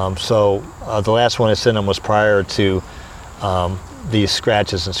 Mm-hmm. So the last one I sent him was prior to these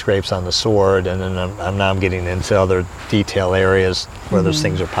scratches and scrapes on the sword, and then I'm getting into other detail areas where those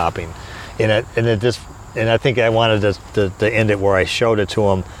things are popping. And I think I wanted to end it where I showed it to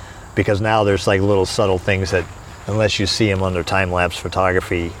him, because now there's like little subtle things that, unless you see them under time-lapse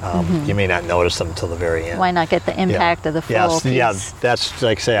photography, you may not notice them until the very end. Why not get the impact of the full piece? Yeah, that's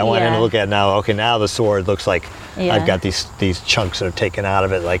like, say, I want him to look at now, okay, now the sword looks like I've got these chunks that are taken out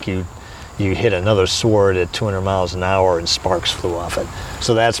of it, like you hit another sword at 200 miles an hour and sparks flew off it.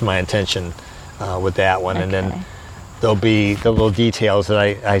 So that's my intention with that one. Okay. And then there'll be the little details that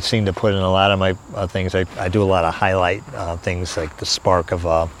I seem to put in a lot of my things. I do a lot of highlight things, like the spark of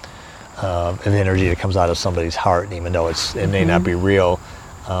an energy that comes out of somebody's heart, and even though it may not be real,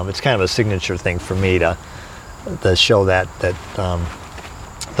 it's kind of a signature thing for me to show that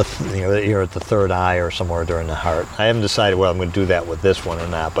you're at the third eye or somewhere during the heart. I haven't decided whether I'm going to do that with this one or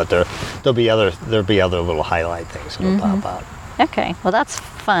not, but there'll be other little highlight things that'll pop out. Okay, well, that's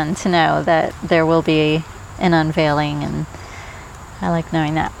fun to know that there will be an unveiling, and I like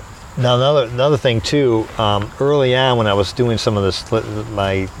knowing that. Now, another thing too, early on when I was doing some of this,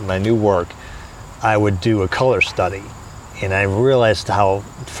 my new work, I would do a color study, and I realized how,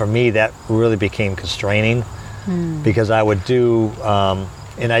 for me, that really became constraining, because I would do,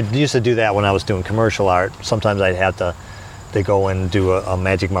 and I used to do that when I was doing commercial art. Sometimes I'd have to go and do a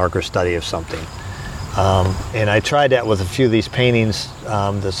magic marker study of something, and I tried that with a few of these paintings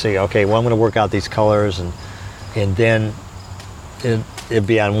to say, okay, well, I'm going to work out these colors, and then it'd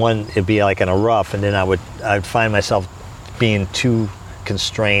be on one, it'd be like in a rough, and then I'd find myself being too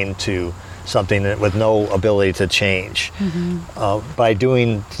constrained to something with no ability to change. By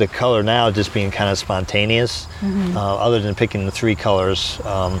doing the color now, just being kind of spontaneous, other than picking the three colors,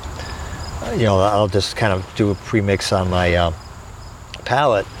 I'll just kind of do a pre-mix on my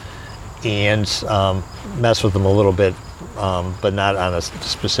palette and mess with them a little bit, but not on a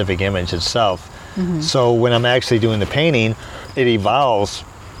specific image itself. So when I'm actually doing the painting, it evolves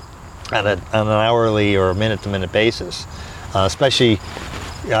on an hourly or minute-to-minute basis. Especially,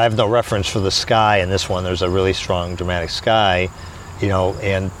 I have no reference for the sky in this one. There's a really strong, dramatic sky,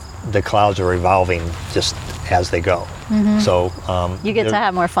 and the clouds are evolving just as they go. So you get to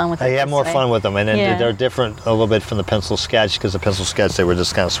have more fun with them. I have more fun with them, and then they're different a little bit from the pencil sketch, because the pencil sketch, they were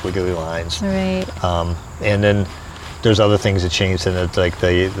just kind of squiggly lines. Right. And then there's other things that changed in it, like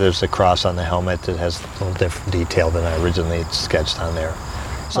there's a cross on the helmet that has a little different detail than I originally sketched on there.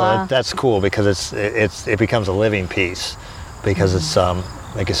 So that's cool, because it becomes a living piece, because it's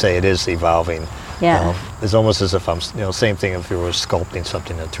like I say, it is evolving. Yeah. It's almost as if I'm, same thing if you were sculpting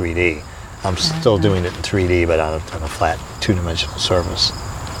something in 3D. I'm still doing it in 3D, but on a flat two-dimensional surface.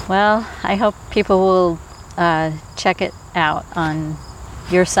 Well, I hope people will check it out on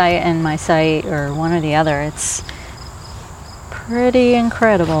your site and my site, or one or the other. It's pretty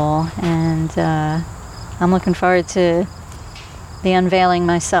incredible, and I'm looking forward to the unveiling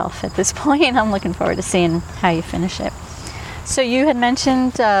myself at this point. I'm looking forward to seeing how you finish it. So you had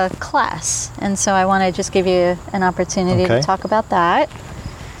mentioned class, and so I want to just give you an opportunity to talk about that.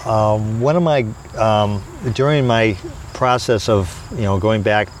 One of my, during my process of, going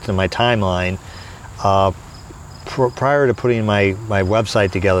back to my timeline, prior to putting my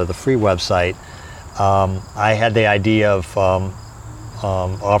website together, the free website, I had the idea of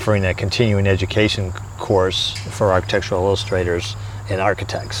offering a continuing education course for architectural illustrators and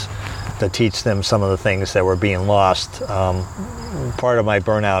architects to teach them some of the things that were being lost. Part of my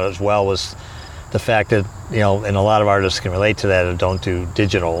burnout as well was the fact that, and a lot of artists can relate to that, or don't do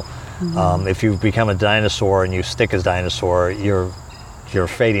digital. If you become a dinosaur and you stick as dinosaur, you're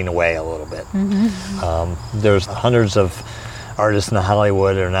fading away a little bit. There's hundreds of artists in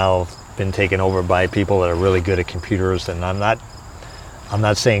Hollywood that are now been taken over by people that are really good at computers, and I'm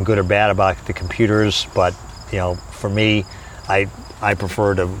not saying good or bad about the computers, but for me, I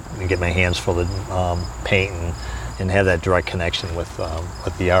prefer to get my hands full of paint and have that direct connection with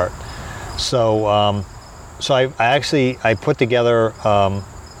the art. So I put together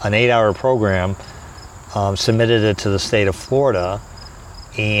an 8-hour program, submitted it to the state of Florida,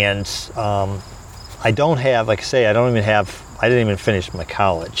 and I don't have, like I say, I didn't even finish my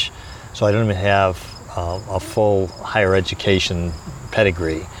college, so I don't even have a full higher education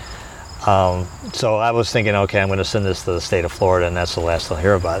pedigree. So I was thinking, okay, I'm going to send this to the state of Florida, and that's the last I'll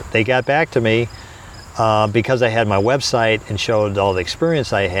hear about it. They got back to me because I had my website and showed all the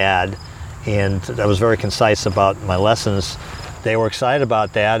experience I had, and I was very concise about my lessons. They were excited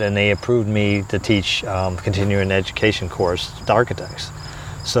about that, and they approved me to teach continuing education course to architects.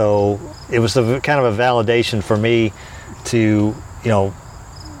 So it was kind of a validation for me to,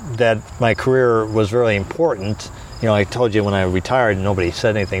 that my career was really important. I told you when I retired, nobody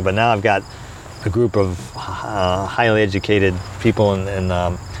said anything, but now I've got a group of highly educated people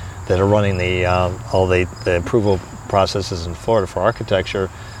that are running all the approval processes in Florida for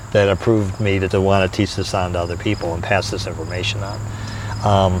architecture that approved me to want to teach this on to other people and pass this information on.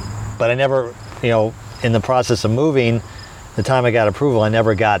 But I never, in the process of moving, the time I got approval, I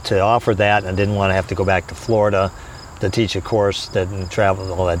never got to offer that, and I didn't want to have to go back to Florida to teach a course and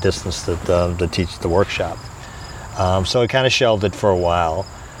travel all that distance to teach the workshop. So I kind of shelved it for a while.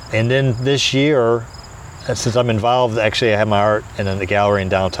 And then this year, since I'm involved, actually I have my art in the gallery in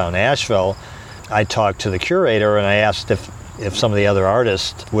downtown Asheville, I talked to the curator and I asked if some of the other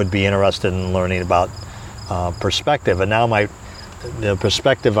artists would be interested in learning about perspective. And now the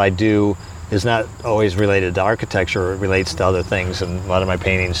perspective I do is not always related to architecture, it relates to other things, and a lot of my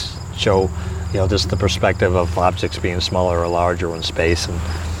paintings show just the perspective of objects being smaller or larger in space.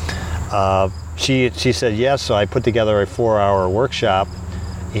 And she said yes, so I put together a 4-hour workshop,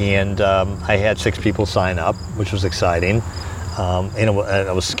 and I had 6 people sign up, which was exciting. And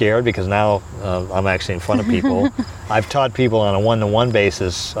I was scared because now I'm actually in front of people. I've taught people on a one-to-one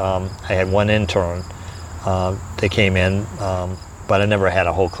basis. I had one intern that came in, but I never had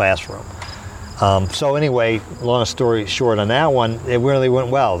a whole classroom. So anyway, long story short on that one, it really went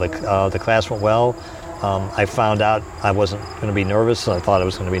well. The class went well. I found out I wasn't going to be nervous, so I thought I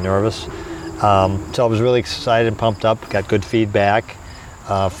was going to be nervous. So I was really excited and pumped up, got good feedback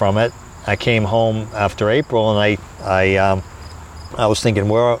from it. I came home after April, and I was thinking,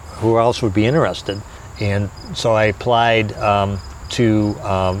 who else would be interested? And so I applied to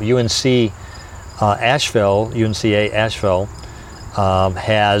UNCA Asheville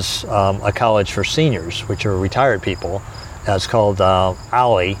has a college for seniors, which are retired people. It's called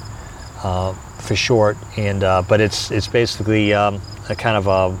OLLI for short, and but it's basically a kind of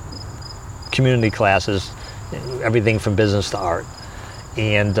a community classes, everything from business to art.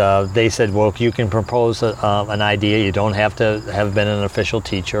 And they said, well, you can propose an idea. You don't have to have been an official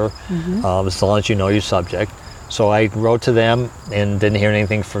teacher, as long as you know your subject. So I wrote to them and didn't hear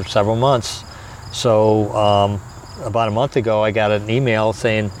anything for several months. So about a month ago, I got an email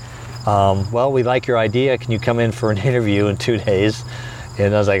saying, well, we like your idea. Can you come in for an interview in 2 days?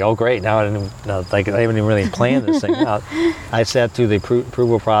 And I was like, oh, great. Now I haven't even really planned this thing out. I sat through the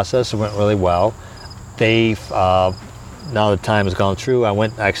approval process. It went really well. Now the time has gone through, I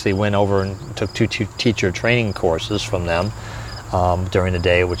went over and took 2 teacher training courses from them during the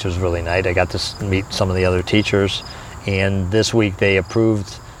day, which was really nice. I got to meet some of the other teachers, and this week they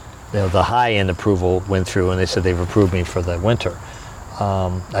approved, the high-end approval went through, and they said they've approved me for the winter.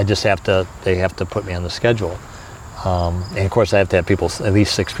 They have to put me on the schedule. And of course I have to have at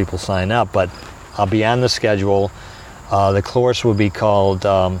least 6 people sign up, but I'll be on the schedule. The course will be called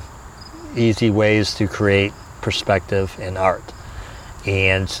Easy Ways to Create Perspective in Art,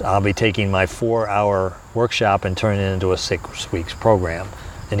 and I'll be taking my 4-hour workshop and turning it into a 6 weeks program,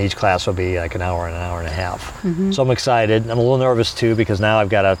 and each class will be like an hour and a half. So I'm excited. I'm a little nervous too because now I've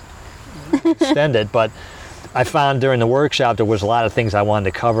got to extend it, but I found during the workshop there was a lot of things I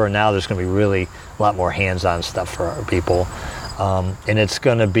wanted to cover, and now there's going to be really a lot more hands-on stuff for our people, and it's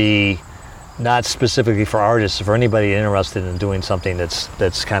going to be not specifically for artists, for anybody interested in doing something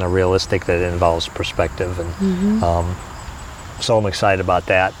that's kind of realistic, that involves perspective, and so I'm excited about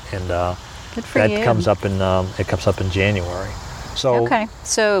that. And good for you. Comes up in January. So okay,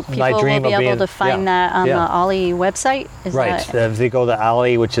 so people will be able to find that on the OLLI website. Is right. If they go to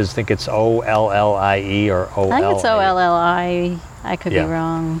OLLI, which is I think it's OLLIE or OLLI. I think it's OLLI. I could be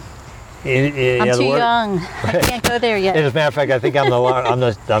wrong. I'm too young. I can't go there yet. As a matter of fact, I think I'm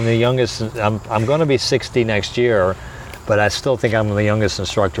the youngest. I'm going to be 60 next year, but I still think I'm the youngest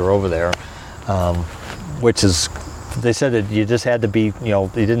instructor over there. Which is, they said that you just had to be, you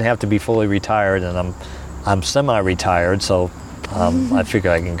didn't have to be fully retired, and I'm I'm semi-retired, so I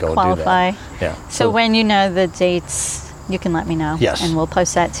figure I can go qualify. do that. Yeah. So when you know the dates, you can let me know. Yes. And we'll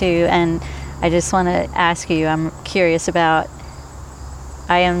post that too. And I just want to ask you, I'm curious about,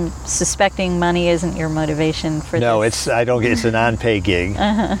 I am suspecting money isn't your motivation for no, this. it's a non-pay gig.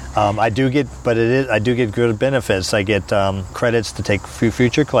 I do get good benefits. I get credits to take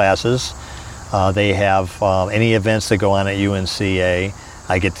future classes. They have any events that go on at UNCA,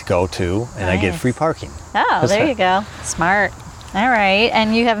 I get to go to, and I get free parking. Oh, there you go. Smart. All right.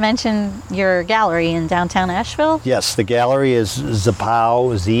 And you have mentioned your gallery in downtown Asheville? Yes, the gallery is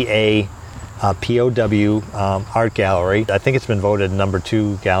Zapow, Z-A-P-O-W Art Gallery. I think it's been voted number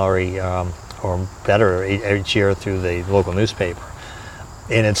 2 gallery or better each year through the local newspaper.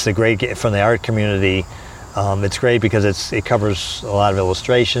 And it's a great, from the art community, it's great because it covers a lot of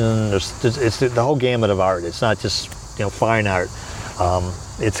illustration. It's the whole gamut of art. It's not just fine art.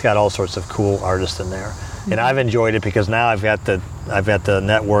 It's got all sorts of cool artists in there. And I've enjoyed it because now I've got the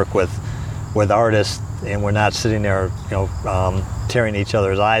network with artists, and we're not sitting there, tearing each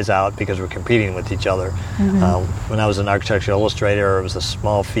other's eyes out because we're competing with each other. When I was an architectural illustrator, it was a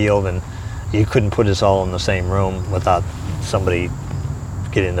small field, and you couldn't put us all in the same room without somebody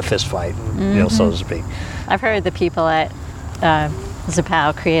getting in a fist fight, so to speak. I've heard the people at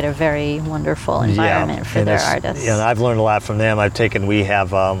Zapow create a very wonderful environment for their artists. And I've learned a lot from them. Occasionally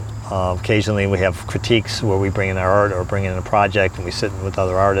we have critiques where we bring in our art or bring in a project, and we sit with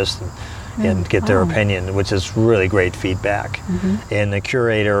other artists and get their opinion, which is really great feedback. And the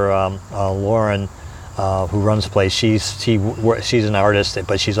curator, Lauren, who runs the place, she's an artist,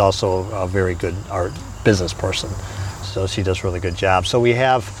 but she's also a very good art business person. So she does a really good job. So we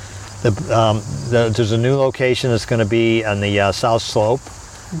have there's a new location that's going to be on the South Slope,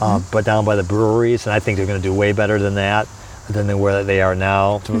 but down by the breweries, and I think they're going to do way better than that, than where they are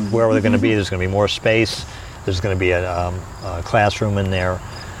now. Wherever they're going to be, there's going to be more space. There's going to be a classroom in there.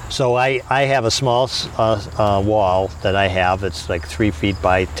 So I have a small wall that I have. It's like 3 feet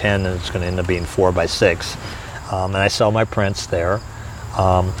by 10, and it's going to end up being 4 by 6. And I sell my prints there.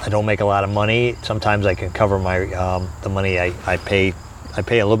 I don't make a lot of money. Sometimes I can cover my the money I pay. I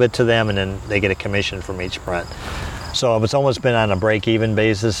pay a little bit to them, and then they get a commission from each print. So it's almost been on a break-even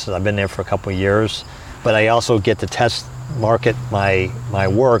basis. I've been there for a couple of years, but I also get to test market my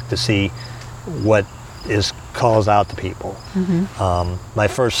work to see what calls out to people. My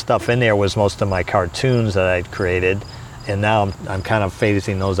first stuff in there was most of my cartoons that I'd created, and now I'm kind of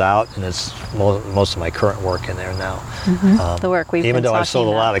phasing those out, and it's most of my current work in there now. The work we've even been though I've sold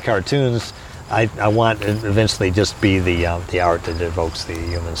about. a lot of cartoons, I want to eventually just be the art that evokes the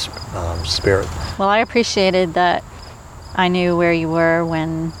human spirit. Well, I appreciated that I knew where you were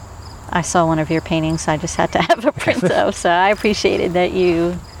when I saw one of your paintings. I just had to have a printo, so I appreciated that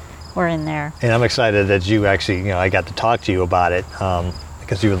you were in there. And I'm excited that you actually, I got to talk to you about it,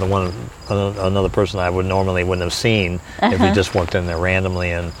 because you were another person I wouldn't have seen if you just walked in there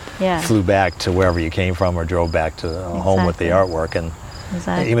randomly and flew back to wherever you came from or drove back to home with the artwork. And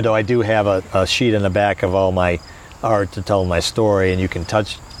even though I do have a sheet in the back of all my art to tell my story, and you can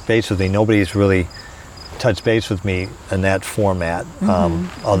touch base with me, nobody's really touched base with me in that format,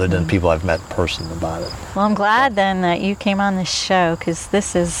 other than people I've met in person about it. Well, I'm glad then that you came on this show, because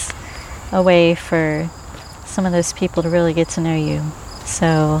this is a way for some of those people to really get to know you.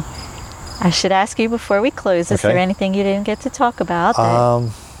 So I should ask you before we close, is there anything you didn't get to talk about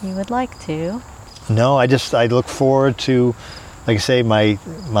that you would like to? No, I look forward to, like I say, my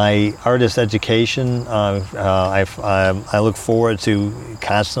artist education. I look forward to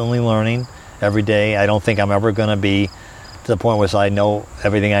constantly learning every day. I don't think I'm ever going to be to the point where I know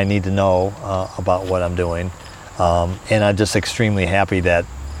everything I need to know about what I'm doing. And I'm just extremely happy that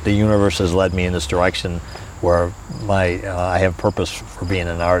the universe has led me in this direction where I have purpose for being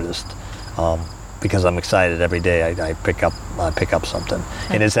an artist, because I'm excited every day. I pick up something,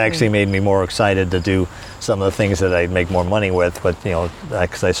 and it's actually made me more excited to do some of the things that I make more money with. But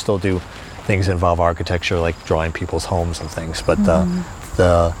because I still do things that involve architecture, like drawing people's homes and things. But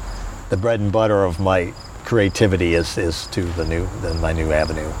the bread and butter of my creativity is to my new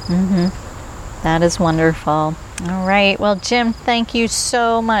avenue. That is wonderful. All right. Well, Jim, thank you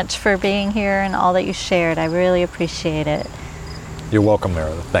so much for being here and all that you shared. I really appreciate it. You're welcome,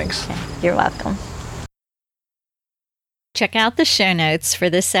 Meredith. Thanks. Okay. You're welcome. Check out the show notes for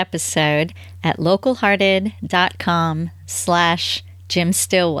this episode at localhearted.com/Jim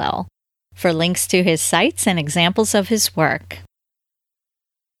Stilwell for links to his sites and examples of his work.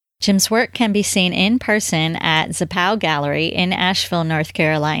 Jim's work can be seen in person at Zapow Gallery in Asheville, North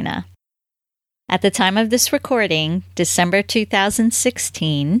Carolina. At the time of this recording, December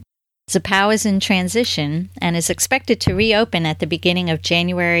 2016, Zapow is in transition and is expected to reopen at the beginning of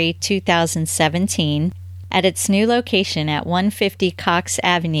January 2017 at its new location at 150 Cox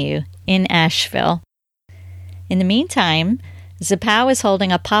Avenue in Asheville. In the meantime, Zapow is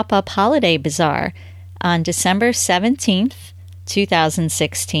holding a pop-up holiday bazaar on December 17th,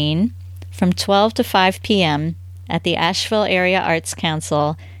 2016, from 12 to 5 p.m. at the Asheville Area Arts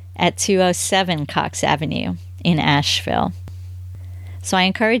Council at 207 Cox Avenue in Asheville. So I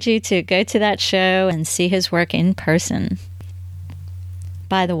encourage you to go to that show and see his work in person.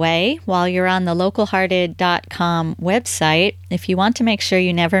 By the way, while you're on the localhearted.com website, if you want to make sure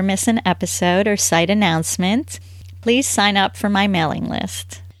you never miss an episode or site announcement, please sign up for my mailing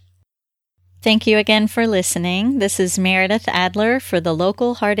list. Thank you again for listening. This is Meredith Adler for the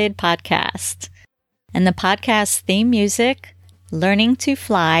Local Hearted Podcast. And the podcast theme music, Learning to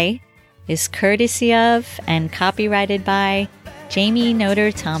Fly, is courtesy of and copyrighted by Jamie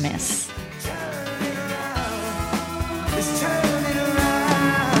Noter Thomas.